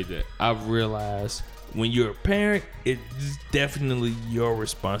and say that I've realized when you're a parent, it's definitely your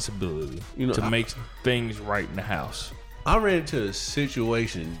responsibility to make things right in the house. I ran into a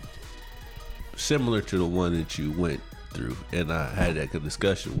situation similar to the one that you went through, and I had that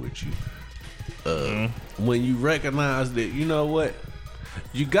discussion with you. When you recognize that, you know what,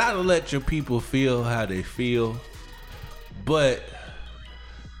 you gotta let your people feel how they feel, but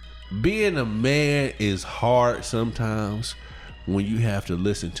being a man is hard sometimes when you have to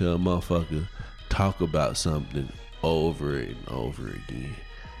listen to a motherfucker talk about something over and over again,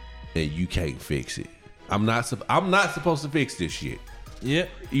 and you can't fix it. I'm not supposed to fix this shit. Yep.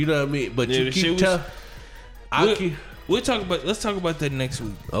 You know what I mean? But Yeah, you the keep shit telling. Let's talk about that next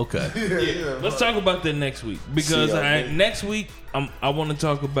week. Okay. Let's talk about that next week because next week I want to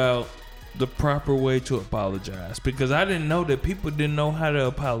talk about the proper way to apologize because I didn't know that people didn't know how to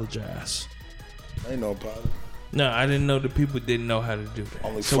apologize. Ain't no apology. No, I didn't know that people didn't know how to do that.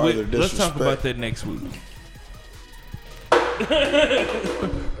 Only so further let's talk disrespect. about that next week.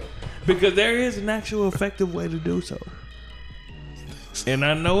 Because there is an actual effective way to do so. And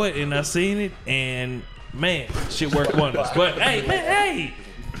I know it and I seen it and man, shit work wonders. But hey,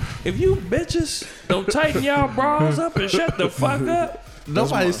 if you bitches don't tighten y'all bras up and shut the fuck up.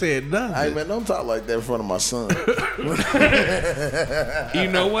 Nobody said nothing. Hey man, don't talk like that in front of my son. You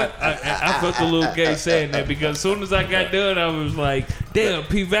know what? I felt a little gay saying that because as soon as I got done, I was like, damn,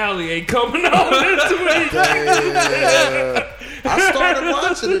 P Valley ain't coming on this week. I started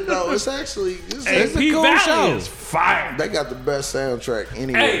watching it though. It's actually Hey, P cool Valley show. is fire. They got the best soundtrack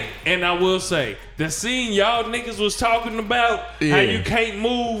anyway. Hey, and I will say, the scene y'all niggas was talking about, how you can't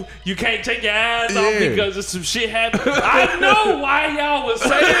move, you can't take your eyes off because of some shit happened. I know why y'all was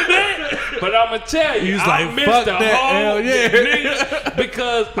saying that, but I'ma tell you, I like, missed fuck the that, whole hell yeah. nigga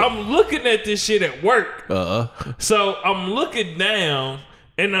because I'm looking at this shit at work. So I'm looking down.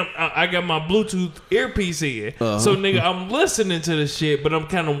 And I got my Bluetooth earpiece in. So, nigga, I'm listening to the shit, but I'm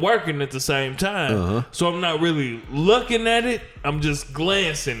kind of working at the same time. So, I'm not really looking at it. I'm just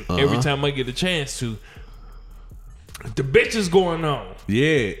glancing every time I get a chance to. The bitch is going on.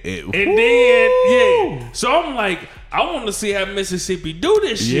 Yeah. And then, So, I'm like, I want to see how Mississippi do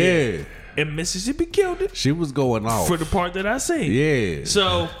this shit. Yeah. And Mississippi killed it. She was going off. For the part that I seen. Yeah.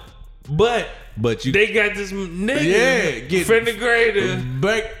 So, but you, they got this nigga finna grade and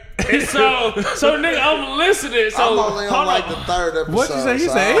so nigga, I'm listening. So I'm only on like the third episode. What you say? He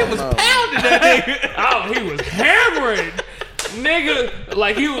so said he was pounding that nigga. Oh, he was hammering. Nigga,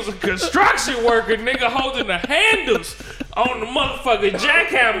 like he was a construction worker, nigga holding the handles on the motherfucking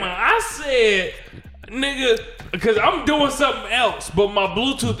jackhammer. I said, nigga, because I'm doing something else, but my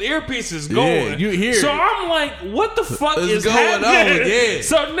Bluetooth earpiece is going. Yeah, you hear so it. I'm like, what the fuck is going happening? on? Yeah.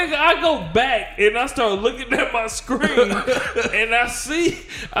 So nigga, I go back and I start looking at my screen and I see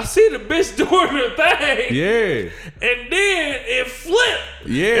the bitch doing her thing. Yeah. And then it flipped.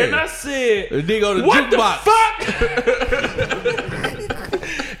 Yeah. And I said, The nigga on the what jukebox. the fuck?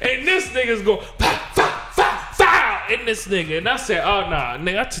 And this nigga's going, pow, pow, pow, pow, in this nigga. And I said, oh, nah,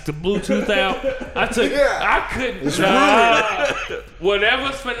 nigga, I took the Bluetooth out. I couldn't.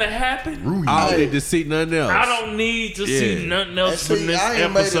 Whatever's finna happen, I don't need to see nothing else. I don't need to see nothing else And from see, this I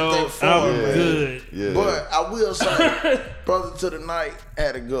ain't made it episode. that far, I'm man. good. Yeah. But I will say, Brother to the Night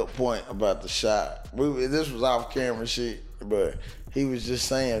had a good point about the shot. This was off camera shit, but he was just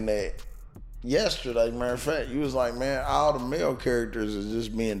saying that yesterday, matter of fact, he was like, man, all the male characters is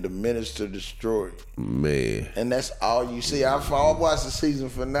just being diminished to destroyed. Man. And that's all you see. I watched the season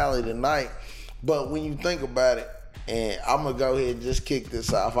finale tonight, but when you think about it, and I'm gonna go ahead and just kick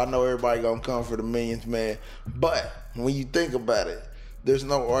this off. I know everybody gonna come for the Millionth man, but when you think about it, there's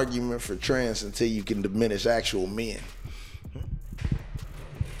no argument for trans until you can diminish actual men.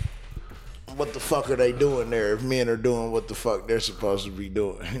 What the fuck are they doing there if men are doing what the fuck they're supposed to be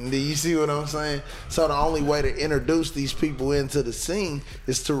doing? Do you see what I'm saying? So the only way to introduce these people into the scene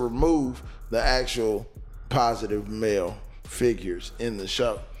is to remove the actual positive male figures in the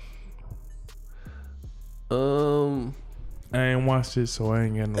show. I ain't watched it, so I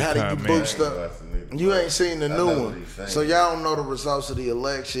ain't got no How do you comment. boost up? You ain't seen the I new know what one, he's saying. so y'all don't know the results of the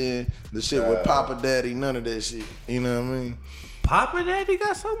election, the shit with Papa Daddy, none of that shit. You know what I mean? Papa Daddy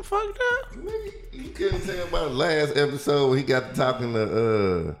got something fucked up. You couldn't tell about the last episode when he got to talking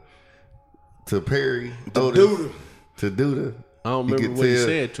to Perry. Duda. To Duda. I don't You remember could what he tell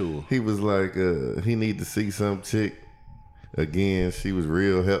said to her. He was like, he need to see some chick again. She was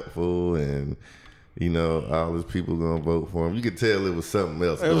real helpful, and you know, all his people gonna vote for him. You could tell it was something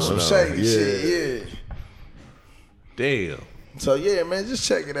else. It was some going on. shady shit, yeah. Damn. So yeah, man, just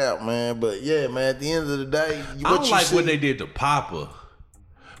check it out, man. But yeah, man, at the end of the day, I don't like what they did to Papa.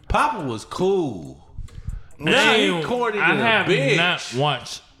 Papa was cool. Now he corny I than a have bitch. not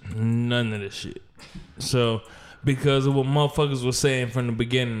watched none of this shit. So, because of what motherfuckers was saying from the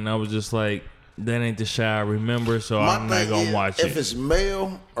beginning, I was just like, that ain't the shit I remember, so I'm not going to watch if it. it's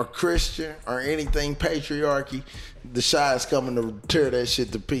male or Christian or anything patriarchy, the Shy is coming to tear that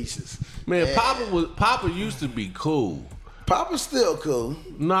shit to pieces. Man, And Papa used to be cool. Papa's still cool,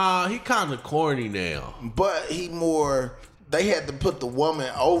 Nah, he kind of corny now. but they had to put the woman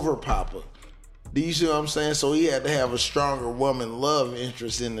over Papa. Do you see what I'm saying? So he had to have a stronger woman love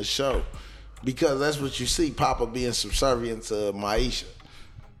interest in the show, because that's what you see, Papa being subservient to Maisha.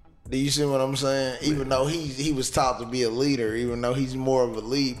 Do you see what I'm saying? Even though he was taught to be a leader, even though he's more of a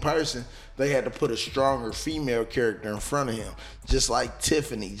lead person, they had to put a stronger female character in front of him. Just like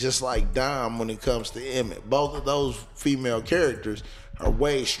Tiffany, just like Dom when it comes to Emmett. Both of those female characters are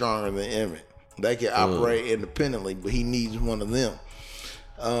way stronger than Emmett. They can operate independently, but he needs one of them.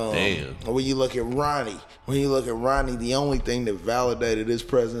 Damn. When you look at Ronnie, the only thing that validated his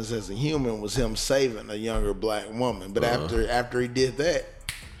presence as a human was him saving a younger black woman. But after he did that,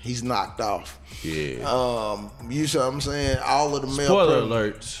 he's knocked off. Yeah. You see what I'm saying? All of the male Spoiler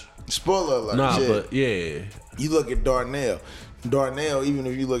alerts. Spoiler alert. Nah, yeah. but yeah. You look at Darnell, even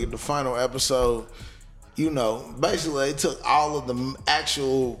if you look at the final episode, you know, basically they took all of the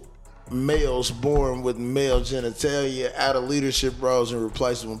actual males born with male genitalia out of leadership roles and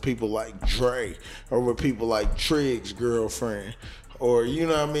replaced them with people like Dre or with people like Trig's girlfriend. Or, you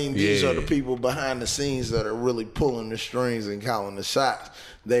know what I mean? These are the people behind the scenes that are really pulling the strings and calling the shots.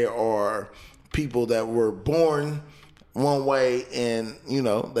 They are people that were born one way and, you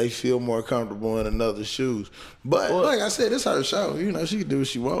know, they feel more comfortable in another's shoes. But, like I said, it's her show. You know, she can do what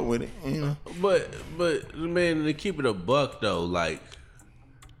she want with it, you know. But man, to keep it a buck though, like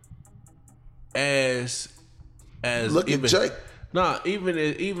as Look even, at Jake. Nah, even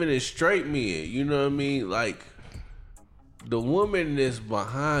as straight men, you know what I mean? Like the woman that's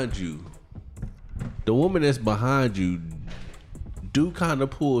behind you do kind of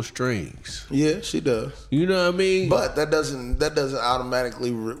pull strings. Yeah, she does. You know what I mean? But that doesn't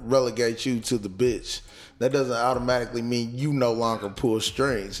automatically relegate you to the bitch. That doesn't automatically mean you no longer pull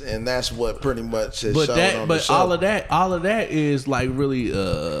strings, and that's what pretty much has shown on the show. All of that is like really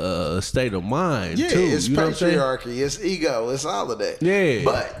a state of mind. Yeah, too. it's You know what I'm saying? patriarchy, it's ego, it's all of that. Yeah.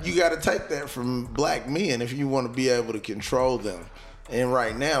 But you got to take that from black men if you want to be able to control them. And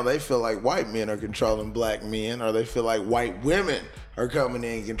right now, they feel like white men are controlling black men, or they feel like white women are coming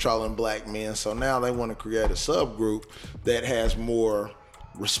in and controlling black men. So now they want to create a subgroup that has more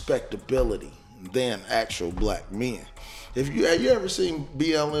respectability than actual black men. Have you ever seen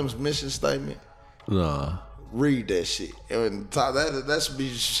BLM's mission statement? Nah. Read that shit. And that should be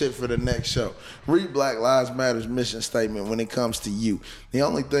shit for the next show. Read Black Lives Matter's mission statement when it comes to you. The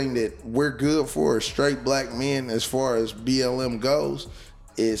only thing that we're good for as straight black men as far as BLM goes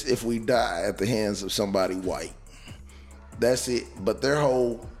is if we die at the hands of somebody white. That's it. But their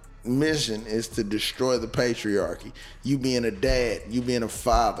whole mission is to destroy the patriarchy. You being a dad, you being a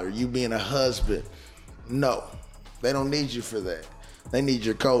father, you being a husband. No, they don't need you for that. They need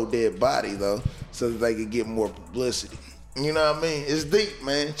your cold dead body though, so that they can get more publicity. You know what I mean? It's deep,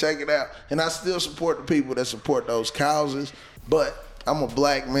 man. Check it out. And I still support the people that support those causes, but I'm a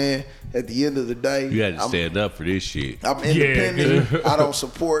black man. At the end of the day, You had to stand up for this shit. I'm independent. Yeah. I don't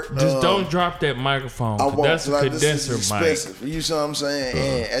support. Just don't drop that microphone. I 'Cause won't. That's a Like, this is condenser mic. expensive. You see what I'm saying?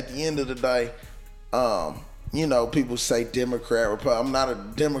 And at the end of the day, you know, people say Democrat, Republican. I'm not a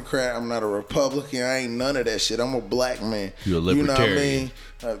Democrat. I'm not a Republican. I ain't none of that shit. I'm a black man. You're a You know what I libertarian.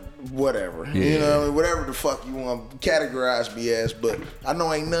 mean? Whatever. Yeah. You know what I mean? Whatever the fuck you want to categorize me as. But I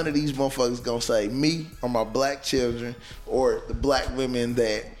know ain't none of these motherfuckers gonna say me or my black children or the black women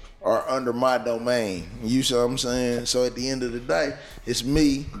that are under my domain. You see what I'm saying? So at the end of the day, it's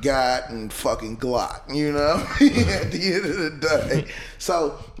me, God, and fucking Glock. You know? At the end of the day.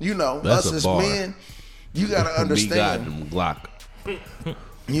 So, you know, That's us a as bar. men, you gotta Me got understand. them Glock.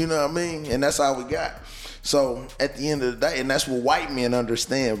 You know what I mean? And that's all we got. So at the end of the day, and that's what white men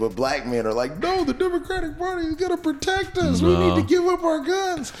understand, but black men are like, no, the Democratic Party is gonna protect us. We need to give up our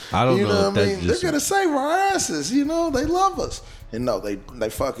guns. I don't know what I if mean? that's They're gonna save our asses. You know, they love us. And no, they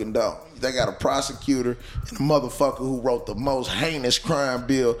fucking don't. They got a prosecutor and a motherfucker who wrote the most heinous crime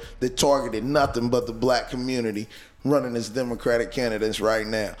bill that targeted nothing but the black community running as Democratic candidates right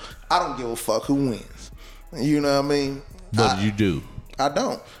now. I don't give a fuck who wins. You know what I mean? What did you do? I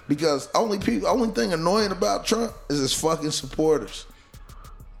don't, because only thing annoying about Trump is his fucking supporters.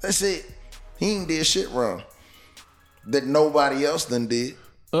 That's it. He ain't did shit wrong that nobody else done did.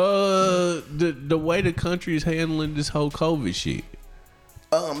 The way the country is handling this whole COVID shit.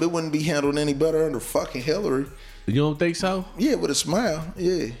 It wouldn't be handled any better under fucking Hillary. You don't think so? Yeah, with a smile.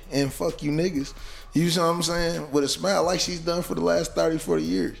 Yeah, and fuck you niggas. You know what I'm saying? With a smile, like she's done for the last 30, 40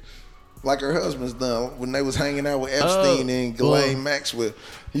 years. Like her husband's done when they was hanging out with Epstein and Ghislaine Maxwell.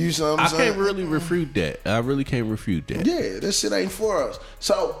 You know what I'm saying? I can't really refute that. I really can't refute that. Yeah, this shit ain't for us.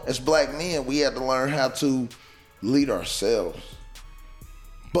 So, as black men, we had to learn how to lead ourselves.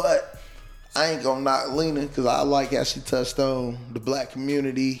 But I ain't gonna knock Lena, because I like how she touched on the black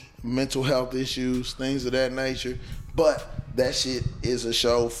community, mental health issues, things of that nature. But that shit is a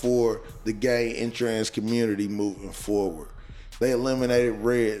show for the gay and trans community moving forward. They eliminated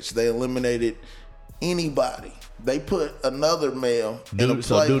Reds. They eliminated anybody. They put another male in a place.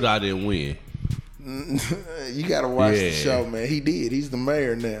 So dude, I didn't win. You gotta watch the show, man. He did. He's the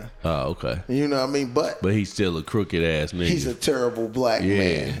mayor now. Oh, okay. You know what I mean? But he's still a crooked ass nigga. he's a terrible black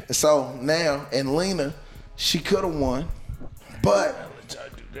man. So now, and Lena, she could have won, but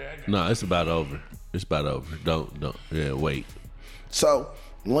no, it's about over. It's about over. Don't. Yeah, wait. So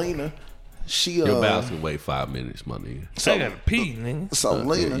Lena, she Your mouth can wait 5 minutes, my nigga. So, I gotta pee, nigga. So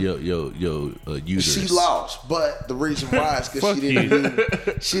Lena, Your uterus. she lost, but the reason why is because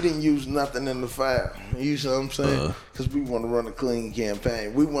she didn't use nothing in the file. You know what I'm saying? Because we want to run a clean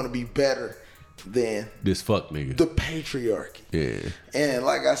campaign. We want to be better than this fuck nigga. The patriarchy. Yeah. And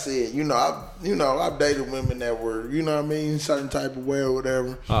like I said, I've dated women that were, you know what I mean, certain type of way or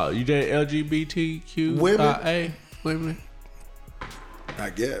whatever. Oh, you dated LGBTQ women? I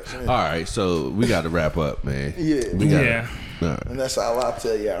guess. Yeah. All right, so we got to wrap up, man. Yeah. All right. And that's all I'll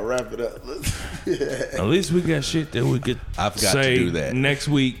tell you. I wrap it up. At least we got shit that we could I forgot say to do that next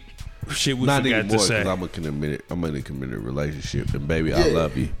week. Shit we Not forgot anymore, to say. because I'm in a committed relationship, and baby, I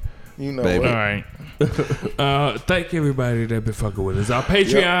love you. You know baby. what? All right. Thank everybody that been fucking with us. Our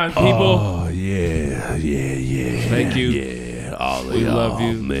Patreon people. Oh yeah. Thank you. Yeah, all of We y'all, love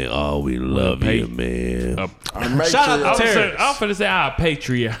you. man. Oh, we love you, man. Shout out to Terrence. I'm finna say our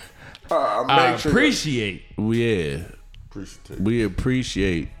Patreon. I appreciate. Yeah, we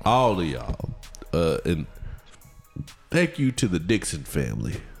appreciate all of y'all, and thank you to the Dixon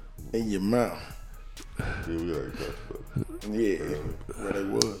family. In your mouth. Yeah, we already talked about that. Yeah, where they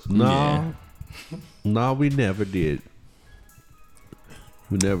was. No, we never did.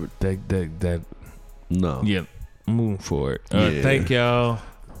 We never. That. No. Yeah. Moving forward. Yeah. Thank y'all.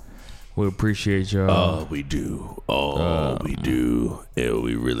 We appreciate y'all. Oh, we do. We do. And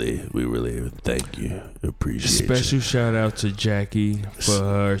we really thank you. Appreciate Special shout out to Jackie for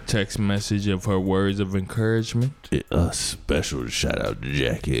her text message of her words of encouragement. A special shout out to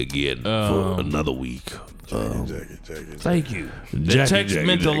Jackie again for another week. Thank you. The text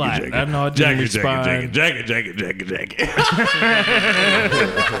meant a lot. I know I didn't respond. Jackie.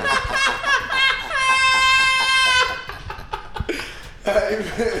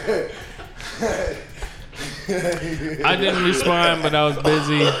 I didn't respond, but I was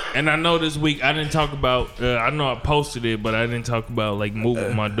busy. And I know this week I didn't talk about. I know I posted it, but I didn't talk about like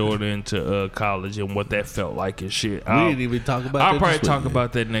moving my daughter into college and what that felt like and shit. We didn't even talk about. I'll that probably this talk week.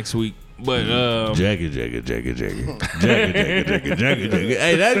 about that next week. But Jackie. Hey,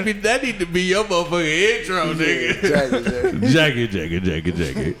 that need to be your motherfucking intro, nigga. Jackie.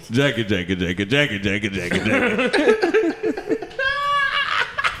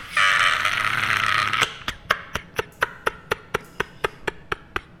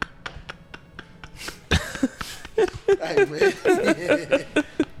 Hey, man.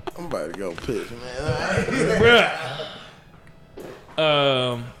 I'm about to go piss,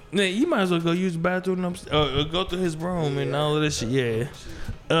 man. Man, you might as well go use the bathroom upstairs, go to his room and all of this shit. Yeah.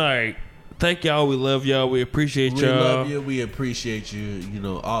 All right. Thank y'all. We love y'all. We appreciate y'all. We love you. We appreciate you. You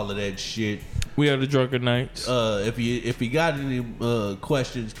know, all of that shit. We are the Drunken Knights. If you got any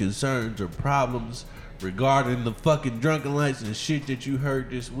questions, concerns, or problems regarding the fucking Drunken Lights and shit that you heard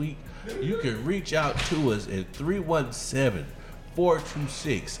this week, you can reach out to us at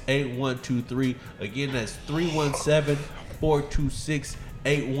 317-426-8123. Again, that's 317-426-8123.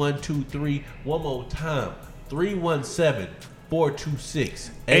 8123. One more time.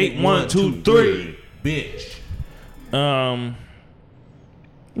 317-426-8123. Bitch.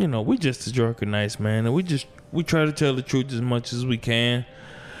 You know, we just as drunken nice, man, and we try to tell the truth as much as we can.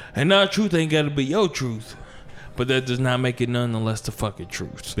 And our truth ain't gotta be your truth. But that does not make it nonetheless the fucking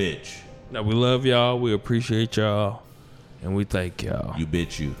truth. Bitch. Now, we love y'all, we appreciate y'all, and we thank y'all. You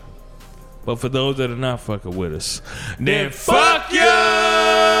bitch you. But for those that are not fucking with us, then fuck you!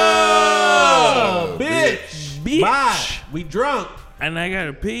 Bitch. Bye. We drunk. And I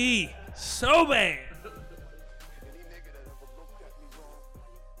gotta pee so bad.